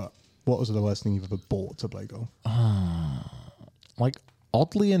lovely. But what was the worst thing you've ever bought to play golf? Like,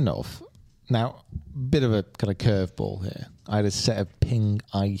 oddly enough, now, bit of a kind of curveball here. I had a set of Ping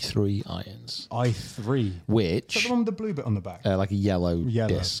i3 irons, i3. Is that which, the one with the blue bit on the back? like a yellow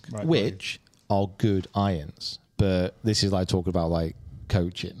disc, right, which are good irons. But this is like talking about like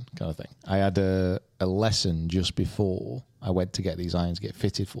coaching kind of thing. I had a lesson just before I went to get these irons, get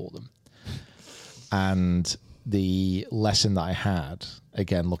fitted for them. And the lesson that I had,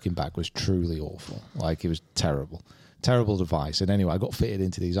 again, looking back, was truly awful. Like, it was terrible. Terrible device. And anyway, I got fitted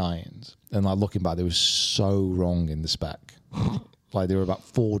into these irons. And like looking back, they were so wrong in the spec. Like, they were about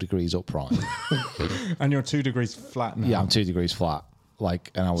 4 degrees upright. And you're 2 degrees flat now. Yeah, I'm 2 degrees flat.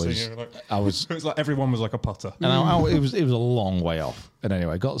 Like, and I was, you're like- I was, It was like everyone was like a putter. and it was a long way off. And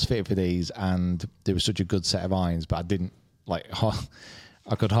anyway, I got us fitted for these, and there was such a good set of irons, but I didn't like.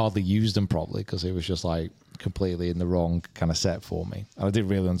 I could hardly use them properly because it was just like completely in the wrong kind of set for me, and I didn't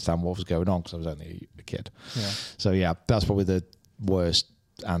really understand what was going on because I was only a kid. Yeah. So yeah, that's probably the worst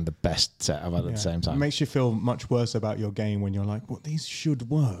and the best set I've had at the same It time. makes you feel much worse about your game when you're like, well, these should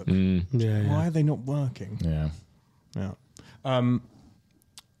work. Why are they not working? Yeah. Yeah.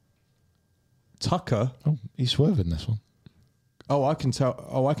 Tucker. Oh, he's swerving this one. I can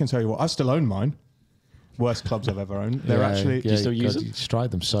tell you what. I still own mine. Worst clubs I've ever owned. They're Yeah, actually. yeah, still use God, them? you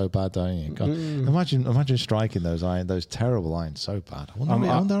strike them so bad, don't you? God, imagine striking those terrible irons so bad. I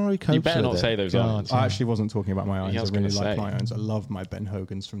wonder how he copes You better with not it. say those God, irons. I actually wasn't talking about my irons. I was I really gonna like say. my irons. I love my Ben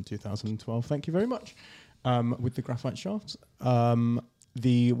Hogan's from 2012. Thank you very much. With the graphite shafts.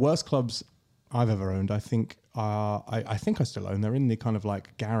 The worst clubs I've ever owned, I think I still own. They're in the kind of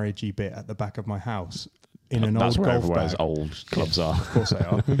like garagey bit at the back of my house. In an That's old where golf everyone's bag. old clubs are. Of course they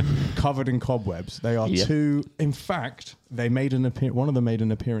are. Covered in cobwebs. They are Yep. two. In fact, they made one of them made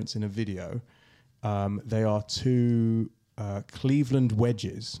an appearance in a video. They are two Cleveland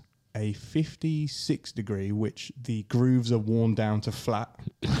wedges, a 56 degree, which the grooves are worn down to flat.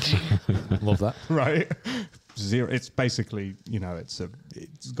 Love that. Right. Zero. It's basically,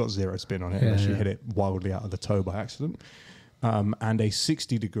 it's got zero spin on it unless you hit it wildly out of the toe by accident. And a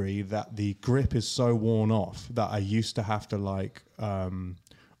 60 degree that the grip is so worn off that I used to have to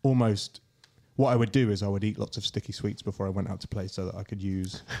almost. What I would do is I would eat lots of sticky sweets before I went out to play so that I could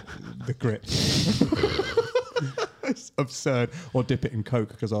use the grip. It's absurd. Or dip it in Coke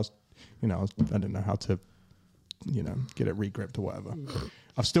because I didn't know how to, get it re-gripped or whatever.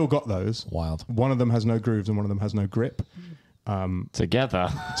 I've still got those. Wild. One of them has no grooves and one of them has no grip. Together,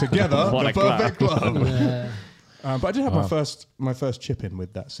 the What a perfect club. glove. But I did have my first chip in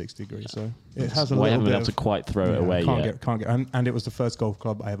with that 60 degree, so it has a Well, I little haven't bit been able of, to quite throw it away yet. Can't get, and it was the first golf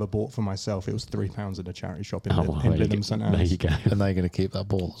club I ever bought for myself. It was £3 in a charity shop in, Oh, well, in there you Lytham go. St There Anne's. you go. And they're going to keep that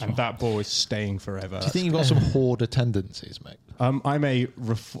ball. as And well. that ball is staying forever. Do you think you've got some hoarder tendencies, mate? I'm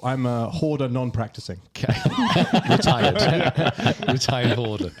a hoarder non-practicing. Okay. Retired. Retired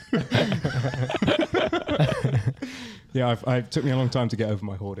hoarder. Yeah, it took me a long time to get over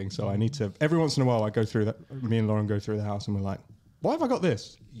my hoarding, so I need to. Every once in a while, I go through that. Me and Lauren go through the house, and we're like, Why have I got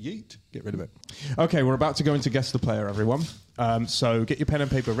this? Yeet. Get rid of it. Okay, we're about to go into Guess the Player, everyone. So get your pen and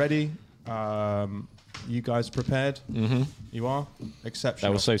paper ready. You guys prepared? Mm-hmm. You are?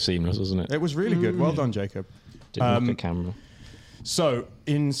 Exceptional. That was so seamless, wasn't it? It was really good. Well done, Jacob. Didn't look at camera. So,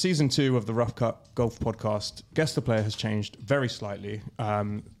 in season 2 of the Rough Cut Golf podcast, Guess the Player has changed very slightly.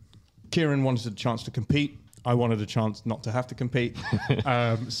 Kieran wanted a chance to compete. I wanted a chance not to have to compete.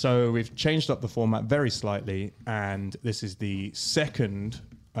 So we've changed up the format very slightly, and this is the second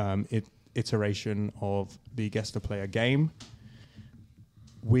iteration of the Guess the Player game.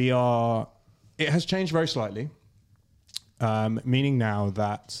 It has changed very slightly, meaning now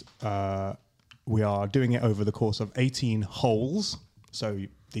that we are doing it over the course of 18 holes. So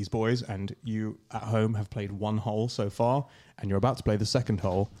these boys and you at home have played 1 hole so far, and you're about to play the second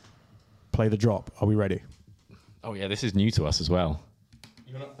hole. Play the drop. Are we ready? Oh, yeah, this is new to us as well.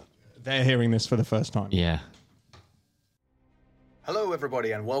 They're hearing this for the first time. Yeah. Hello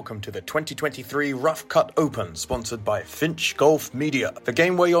everybody and welcome to the 2023 Rough Cut Open, sponsored by Finch Golf Media, the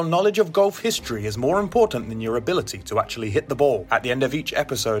game where your knowledge of golf history is more important than your ability to actually hit the ball. At the end of each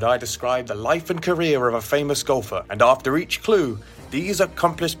episode, I describe the life and career of a famous golfer, and after each clue, these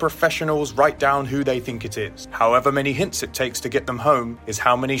accomplished professionals write down who they think it is. However many hints it takes to get them home is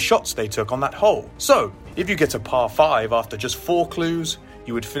how many shots they took on that hole. So, if you get a par 5 after just 4 clues,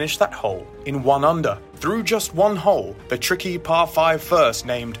 you would finish that hole in 1 under. Through just 1 hole, the tricky par 5 first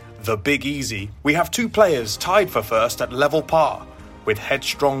named The Big Easy, we have 2 players tied for first at level par, with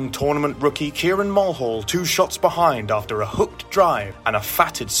headstrong tournament rookie Kieran Mulhall 2 shots behind after a hooked drive and a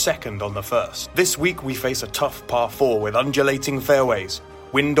fatted second on the first. This week we face a tough par 4 with undulating fairways,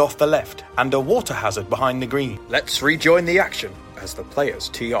 wind off the left, and a water hazard behind the green. Let's rejoin the action as the players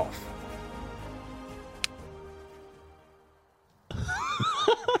tee off.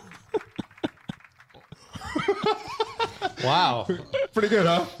 Wow. Pretty good,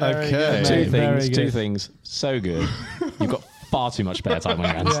 huh? Okay. Two things. So good. You've got far too much spare time on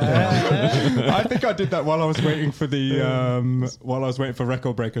your hands. I think I did that while I was waiting for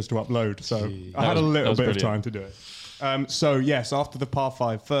Record Breakers to upload. So I had a little bit of time to do it. So yes, after the par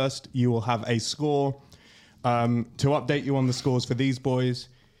 5 first, you will have a score. To update you on the scores for these boys,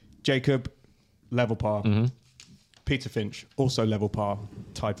 Jacob, level par. Mm-hmm. Peter Finch, also level par,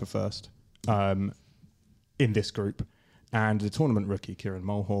 tied for first in this group. And the tournament rookie, Kieran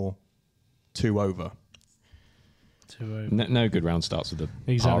Mulhall, 2 over. 2 over. No good round starts with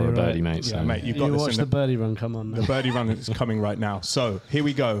the par or a birdie, mate. Yeah, so. mate, you've got you this watch the birdie run, come on. The birdie run is coming right now. So, here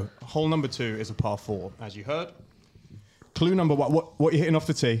we go. Hole number 2 is a par 4, as you heard. Clue number 1, what are you hitting off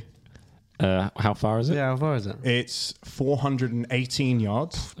the tee? How far is it? Yeah, how far is it? It's 418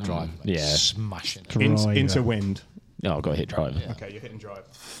 yards. Drive. Yeah. Smashing it. Into wind. Oh, I've got to hit drive. Yeah. Okay, you're hitting drive.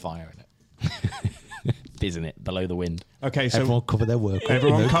 Firing it. Fizzing it below the wind. Okay, so everyone cover their work.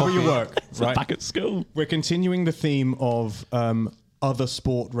 Everyone cover your work. Right. Back at school. We're continuing the theme of other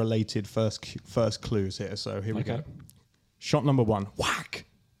sport-related first clues here. So here we go. Shot number 1. Whack!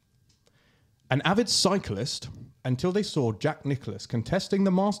 An avid cyclist, until they saw Jack Nicklaus contesting the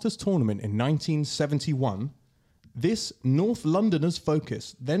Masters tournament in 1971, this North Londoner's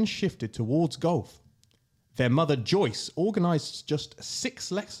focus then shifted towards golf. Their mother, Joyce, organised just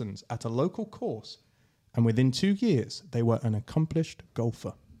 6 lessons at a local course, and within 2 years, they were an accomplished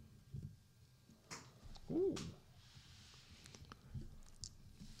golfer. Ooh.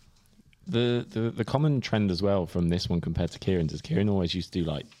 The common trend as well from this one compared to Kieran's is Kieran always used to do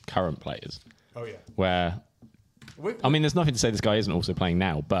like current players. Oh, yeah. Where, I mean, there's nothing to say this guy isn't also playing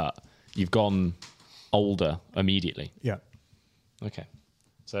now, but you've gone older immediately. Yeah. Okay.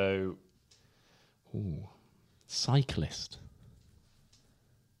 So, cyclist.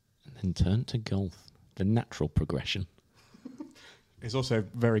 And then turned to golf. The natural progression. It's also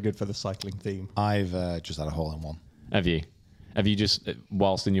very good for the cycling theme. I've just had a hole in one. Have you? Have you just,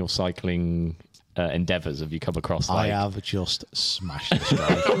 whilst in your cycling endeavours, have you come across I like... have just smashed this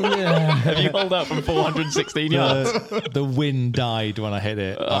drive. Have you holed out from 416 yards? The wind died when I hit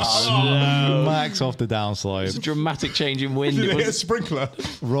it. Max off the downslope. It's a dramatic change in wind. Did it It hit a was- sprinkler?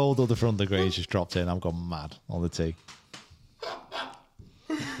 Rolled up the front of the green, just dropped in. I've gone mad on the tee.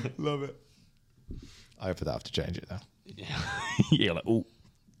 Love it. I hope I have to change it now. You're like, ooh.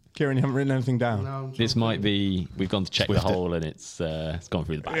 Kieran, you haven't written anything down? No, This might be... We've gone to check the Swift it. hole and it's gone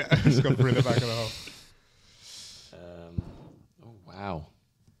through the back. Yeah, it's gone through the back of the hole. Oh, wow.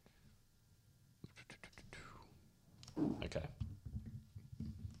 Okay.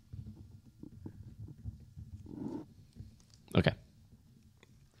 Okay.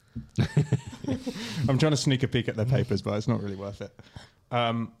 I'm trying to sneak a peek at their papers, but it's not really worth it.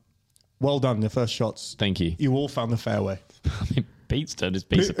 Well done, the first shots. Thank you. You all found the fairway. Pete's turned his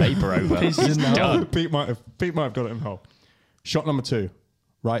piece of paper over. Pieces in the hole. Pete might have got it in the hole. Shot number 2,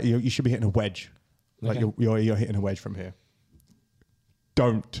 right? You should be hitting a wedge. Like you're hitting a wedge from here.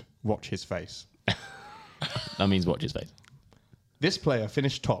 Don't watch his face. That means watch his face. This player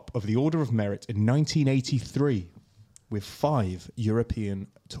finished top of the Order of Merit in 1983 with 5 European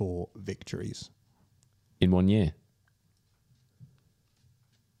Tour victories. In 1 year.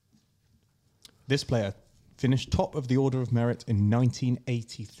 This player finished top of the Order of Merit in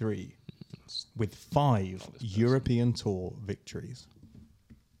 1983 with 5 European Tour victories.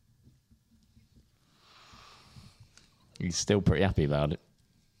 He's still pretty happy about it.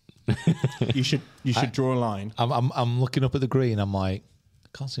 You should draw a line. I'm looking up at the green. I'm like,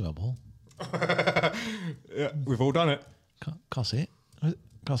 can't see my ball. Yeah, we've all done it. Can't see it.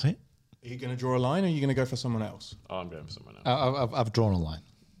 Can't see it. Are you going to draw a line or are you going to go for someone else? Oh, I'm going for someone else. I've drawn a line.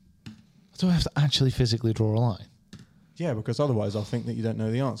 Do I have to actually physically draw a line? Yeah, because otherwise I'll think that you don't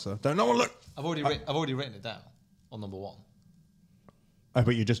know the answer. Don't no one look. I've already written it down on number 1. Oh,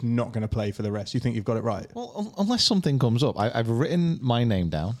 but you're just not going to play for the rest. You think you've got it right? Well, unless something comes up, I've written my name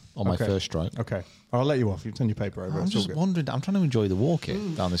down on my first stroke. Okay, I'll let you off. You turn your paper over. I'm It's all just good. wondering. I'm trying to enjoy the walk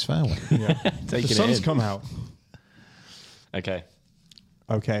down this fairway. Yeah. The Taking it sun's in. come out. Okay.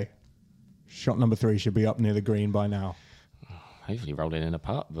 Okay. Shot number 3 should be up near the green by now. Hopefully rolling in a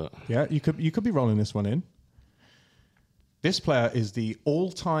putt, but Yeah, you could be rolling this one in. This player is the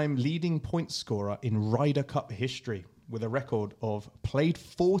all-time leading point scorer in Ryder Cup history with a record of played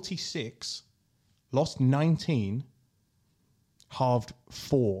 46, lost 19, halved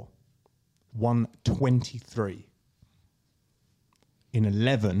 4, won 23 in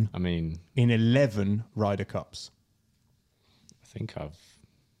 11. I mean, in 11 Ryder Cups. I think I've.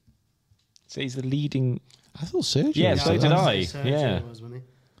 So he's the leading. I thought Sergio. Yeah, was so like did that. I. Sergio Yeah. was, wasn't he?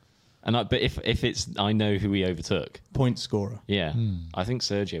 And but if it's, I know who he overtook. Point scorer. Yeah, I think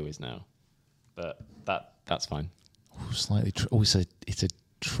Sergio is now, but that's fine. Ooh, slightly. It's a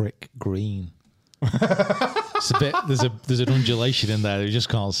trick green. It's a bit. There's an undulation in there that you just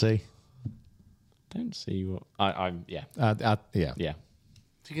can't see. Don't see what I'm. Yeah, Yeah. yeah.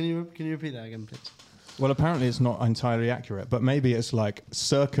 So can you repeat that again, please? Well, apparently it's not entirely accurate, but maybe it's like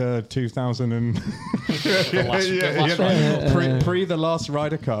circa 2000 and pre the last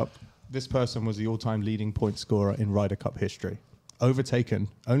Ryder Cup. This person was the all-time leading point scorer in Ryder Cup history, overtaken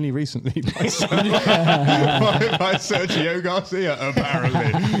only recently by Sergio Garcia.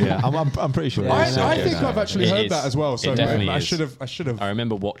 Apparently, Yeah, I'm pretty sure. I it's Sergio think now. I've actually It heard is. that as well. So It definitely I is. should have. I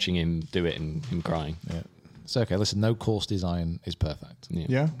remember watching him do it and him crying. Yeah. It's okay. Listen, no course design is perfect. Yeah.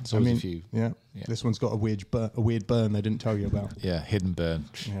 Yeah, It's always a few. Yeah. Yeah. This one's got a weird burn they didn't tell you about. Yeah, hidden burn.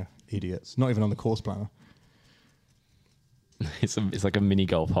 Yeah, idiots. Not even on the course planner. It's like a mini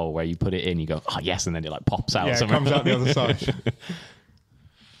golf hole where you put it in, you go, oh yes, and then it like pops out. Yeah, it somewhere. comes out the other side.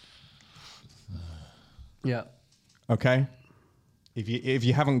 Yeah. Okay. If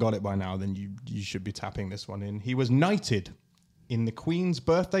you haven't got it by now, then you should be tapping this one in. He was knighted in the Queen's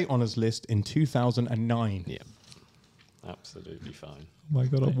birthday honours list in 2009. Yeah, absolutely fine. Oh my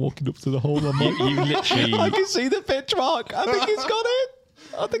god, I'm walking up to the hole. I'm like, You literally. I can see the pitch mark. I think he's got it.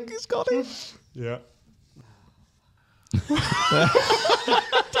 I think he's got it. Yeah.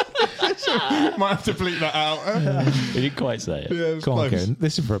 Might have to bleep that out. You didn't quite say it. Yeah, it was Come on, close. Kieran.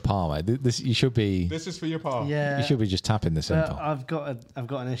 This is for a par, mate. This you should be. This is for your par. Yeah. You should be just tapping this But info. I've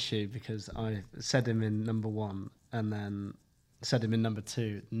got an issue because I said him in number 1 and then said him in number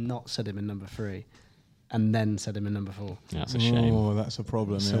 2, not said him in number 3, and then said him in number 4. That's a shame. Oh, that's a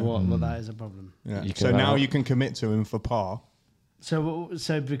problem. So yeah. what? Well, that is a problem. Yeah. You So can- now you can commit to him for par. So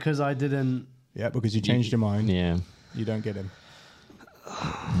because I didn't. Yeah, because you changed your mind. Yeah. You don't get him.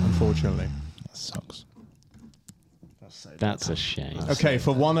 Unfortunately. That sucks. That's a shame. Okay,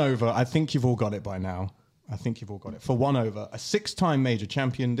 for 1 over, I think you've all got it by now. For 1 over, a 6-time major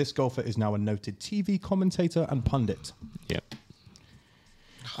champion, this golfer is now a noted TV commentator and pundit. Yep.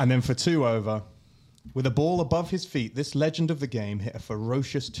 And then for 2 over, with a ball above his feet, this legend of the game hit a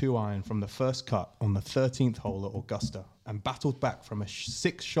ferocious 2-iron from the first cut on the 13th hole at Augusta and battled back from a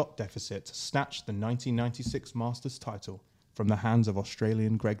 6-shot deficit to snatch the 1996 Masters title from the hands of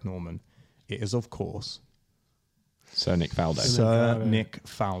Australian Greg Norman. It is, of course, Sir Nick Faldo. Sir Nick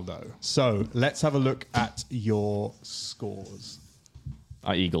Faldo. So let's have a look at your scores.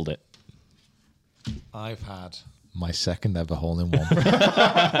 I eagled it. I've had my second ever hole in one.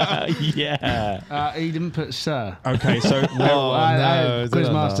 Yeah. He didn't put Sir. Okay, so no,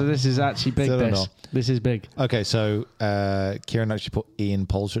 Quizmaster, no. this is actually big. Did I This. not? This is big. Okay, so Kieran actually put Ian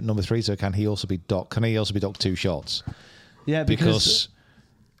Poulter at number 3. So can he also be Doc 2 shots? Yeah, Because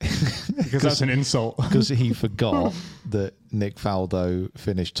Because that's an insult. Because he forgot that Nick Faldo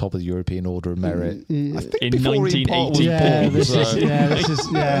finished top of the European Order of Merit. In before he 1980.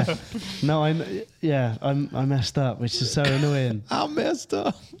 I messed up, which is so annoying. I messed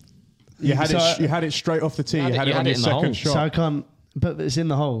up. You had it straight off the tee. You had it on your second shot. So I can't. But it's in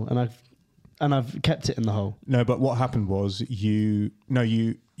the hole, and I've kept it in the hole. No, but what happened was you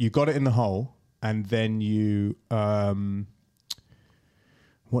got it in the hole, and then you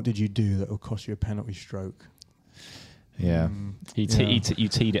what did you do that will cost you a penalty stroke? Yeah. You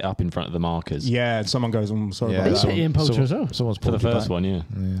teed it up in front of the markers. Yeah, and someone goes, I'm sorry about He's that. Ian Poulter as well. Someone's For the pulled you first back. one, yeah.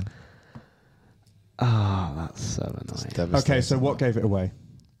 Oh, that's so annoying. Okay, so what gave it away?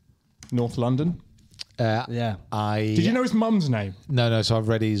 North London? Yeah. Did you know his mum's name? No. So I've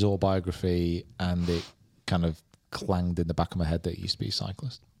read his autobiography, and it kind of clanged in the back of my head that he used to be a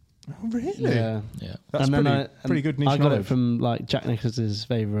cyclist. Oh, really? Yeah. Yeah. That's pretty good niche I got knowledge. it from like Jack Nicklaus's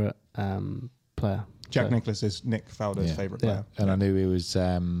favourite player. Jack Nicklaus is Nick Faldo's favourite player. And I knew he was.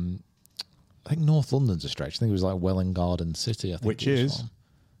 I think North London's a stretch. I think it was like Welwyn Garden City. I think Which it was is from.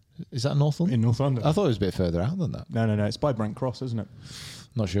 Is that North London? in North London. I thought it was a bit further out than that. No. It's by Brent Cross, isn't it?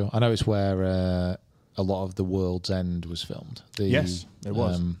 Not sure. I know it's where a lot of The World's End was filmed. Yes, it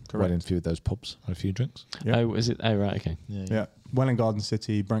was. Correct. Went in a few of those pubs, had a few drinks. Yeah. Oh, is it? Oh, right, okay. Yeah. Welwyn Garden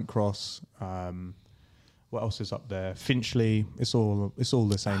City, Brent Cross. What else is up there? Finchley. It's all the same. It's all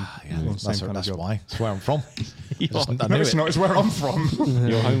the same kind of That's job. why. That's where I'm from. I No, knew it's it. not. It's where I'm from.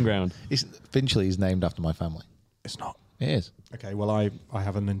 Your home ground. Finchley is named after my family. It's not. It is. Okay, well, I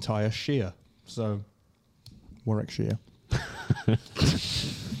have an entire shear. So, Warwickshire.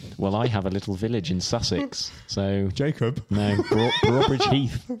 Well, I have a little village in Sussex, so Jacob. no, Broadbridge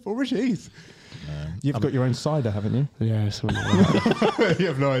Heath. Warwick Heath. You've got your own cider, haven't you? Yeah, something like that. You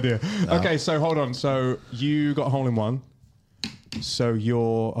have no idea. No. Okay, so hold on. So you got a hole in one. So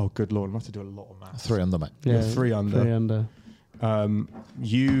you're... Oh, good Lord. I'm going to have to do a lot of maths. 3 under, mate. You're 3 under. 3 under.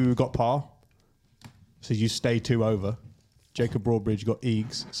 You got par. So you stay 2 over. Jacob Broadbridge got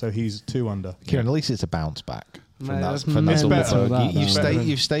Eags. So he's 2 under. Kieran, at least it's a bounce back. Mate, that's From that mental better. that, You've though.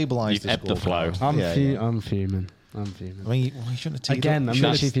 stabilised You've the ebbed the score. flow. I'm fuming. I mean, you shouldn't have teed Again, up. I'm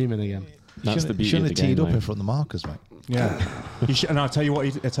literally fuming again. That's the beauty shouldn't of the have teed game, up mate. in front of the markers, mate. Yeah. And I'll tell you what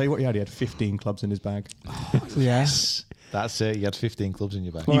he had. He had 15 clubs in his bag. Yes. That's it. You had 15 clubs in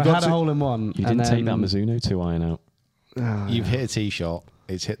your bag. Well, You I got had a to- hole in one. You and didn't take that then- Mizuno 2 iron out. You've hit a tee shot.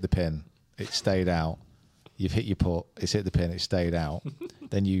 It's hit the pin. It stayed out. You've hit your putt. It's hit the pin. It stayed out.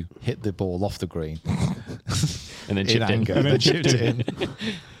 Then you hit the ball off the green. And then in chipped anger. in. Then chipped it in.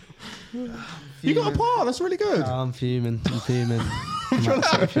 You got a par. That's really good. I'm fuming. I'm fuming. I'm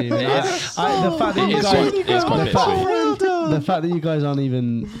absolutely fuming. The fact that It you is guys, quite- it's quite bittersweet. the fact that you guys aren't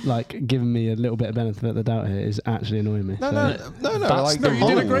even like giving me a little bit of benefit of the doubt here is actually annoying me. No. No, you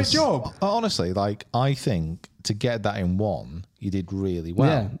did a great job. Honestly, like, I think to get that in one, you did really well.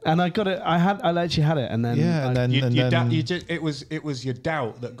 Yeah, and I got it. I actually had it, and then Yeah, and then, It was your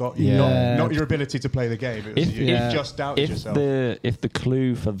doubt that got you, Yeah. not your ability to play the game. It was If- you if- just doubted If yourself. the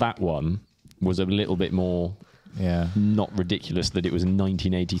clue for that one was a little bit more yeah. not ridiculous that it was in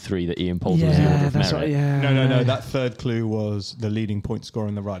 1983 that Ian Poulter was the Order yeah, of that's Merit. right. Yeah, No. That third clue was the leading point scorer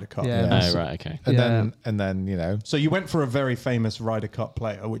in the Ryder Cup. Yeah. Oh, right, okay. And then, you know, So you went for a very famous Ryder Cup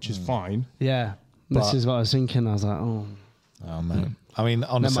player, which is fine. Yeah, this But- is what I was thinking. I was like, oh, oh man. I mean,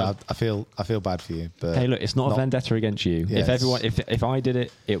 honestly, Never I feel bad for you. But Hey, look, it's not a vendetta against you. Yeah, If I did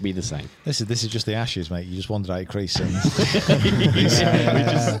it, it would be the same. this is just the Ashes, mate. You just wandered out your crease.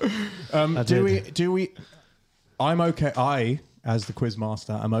 And Do we? I'm okay. As the quiz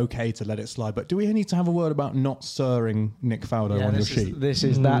master, I'm okay to let it slide. But do we need to have a word about not sirring Nick Faldo on your sheet? this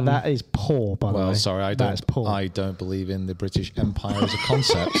is that is poor. By the way, well, sorry, That's poor. I don't believe in the British Empire as a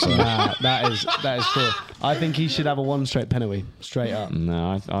concept. So. Nah, that is poor. I think he should have a 1 straight penalty, straight up,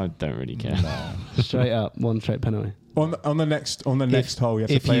 No, I don't really care. straight up, 1 straight penalty. On the next hole, you have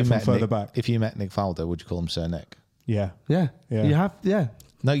to play it from further back. If you met Nick Faldo, would you call him Sir Nick? Yeah. Yeah, Yeah. you have. Yeah,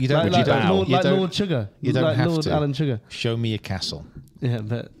 No, you don't. like, you don't. Lord, you like don't, Lord Sugar. you don't like have Lord to. Alan Sugar. Show me a castle. Yeah,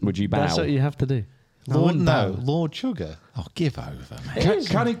 but Would you bow? that's what you have to do. I Lord, wouldn't no, bow. Lord Sugar. Oh, give over, mate.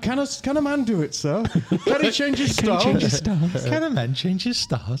 Can a man do it, sir? Can he change his stars? Can a man change his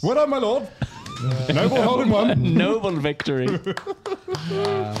stars? Well done, my lord. Noble hole in one. Noble victory.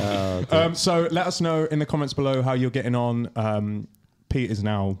 So let us know in the comments below how you're getting on. Pete is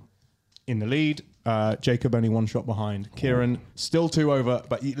now in the lead. Jacob only 1 shot behind. Kieran still 2 over.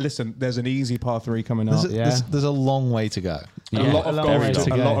 But listen, there's an easy par 3 coming up. There's a long way to go. A lot of way to golf. A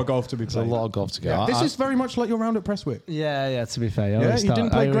go. lot of golf to be There's a played. lot of golf to go. This is very much like your round at Prestwick. Yeah. To be fair, Yeah, you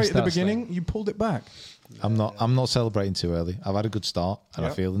didn't play great at the beginning. You pulled it back. I'm not celebrating too early. I've had a good start and I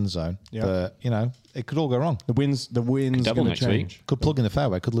feel in the zone. Yep. But it could all go wrong. The wind's double going to next change. week. Could plug in the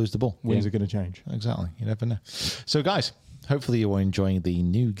fairway, could lose the ball. Winds are going to change. Exactly. You never know. So, guys, hopefully you are enjoying the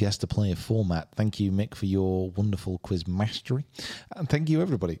new guest to player format. Thank you, Mick, for your wonderful quiz mastery. And thank you,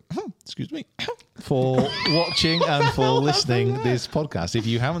 everybody, excuse me, for watching and for listening this podcast. If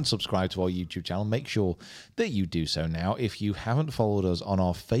you haven't subscribed to our YouTube channel, make sure that you do so now. If you haven't followed us on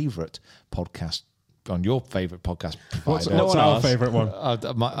our favourite podcast, on your favourite podcast provider. What's our favourite one?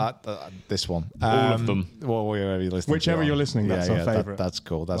 This one. All of them. Well, wherever you're listening. Whichever you're listening, that's our favourite. That's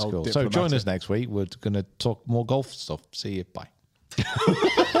cool. That's Well, cool. So join diplomatic. us next week. We're going to talk more golf stuff. See you. Bye.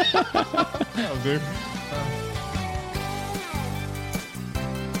 That'll do.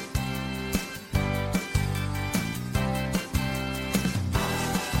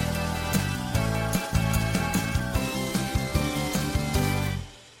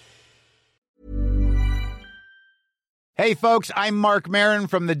 Hey, folks, I'm Mark Maron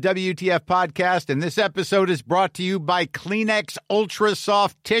from the WTF Podcast, and this episode is brought to you by Kleenex Ultra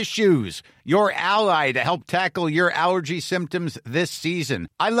Soft Tissues, your ally to help tackle your allergy symptoms this season.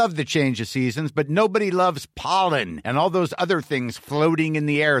 I love the change of seasons, but nobody loves pollen and all those other things floating in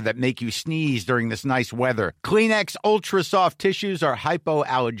the air that make you sneeze during this nice weather. Kleenex Ultra Soft Tissues are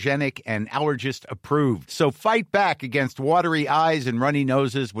hypoallergenic and allergist approved, so fight back against watery eyes and runny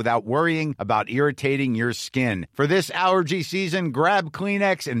noses without worrying about irritating your skin. For this allergy season, grab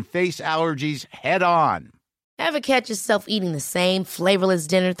Kleenex and face allergies head on. Ever catch yourself eating the same flavorless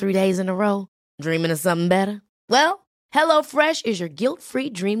dinner 3 days in a row? Dreaming of something better? Well, HelloFresh is your guilt-free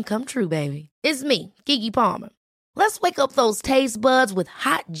dream come true, baby. It's me, Keke Palmer. Let's wake up those taste buds with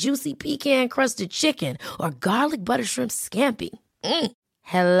hot, juicy pecan-crusted chicken or garlic butter shrimp scampi.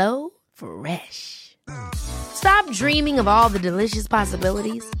 Hello Fresh. Stop dreaming of all the delicious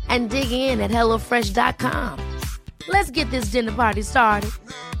possibilities and dig in at HelloFresh.com. Let's get this dinner party started.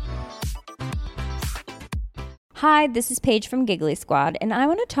 Hi, this is Paige from Giggly Squad, and I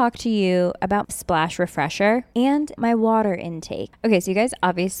want to talk to you about Splash Refresher and my water intake. Okay, so you guys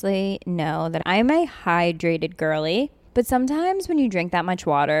obviously know that I'm a hydrated girly, but sometimes when you drink that much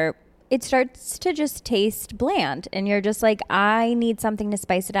water, it starts to just taste bland, and you're just like, I need something to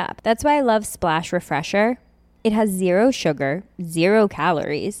spice it up. That's why I love Splash Refresher. It has 0 sugar, 0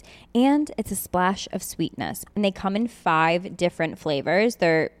 calories, and it's a splash of sweetness. And they come in 5 different flavors.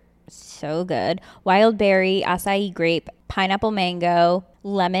 They're so good. Wild berry, acai grape, pineapple mango,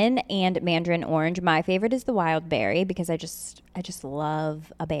 lemon, and mandarin orange. My favorite is the wild berry because I just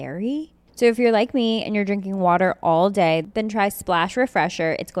love a berry. So if you're like me and you're drinking water all day, then try Splash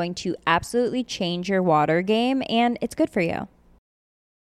Refresher. It's going to absolutely change your water game, and it's good for you.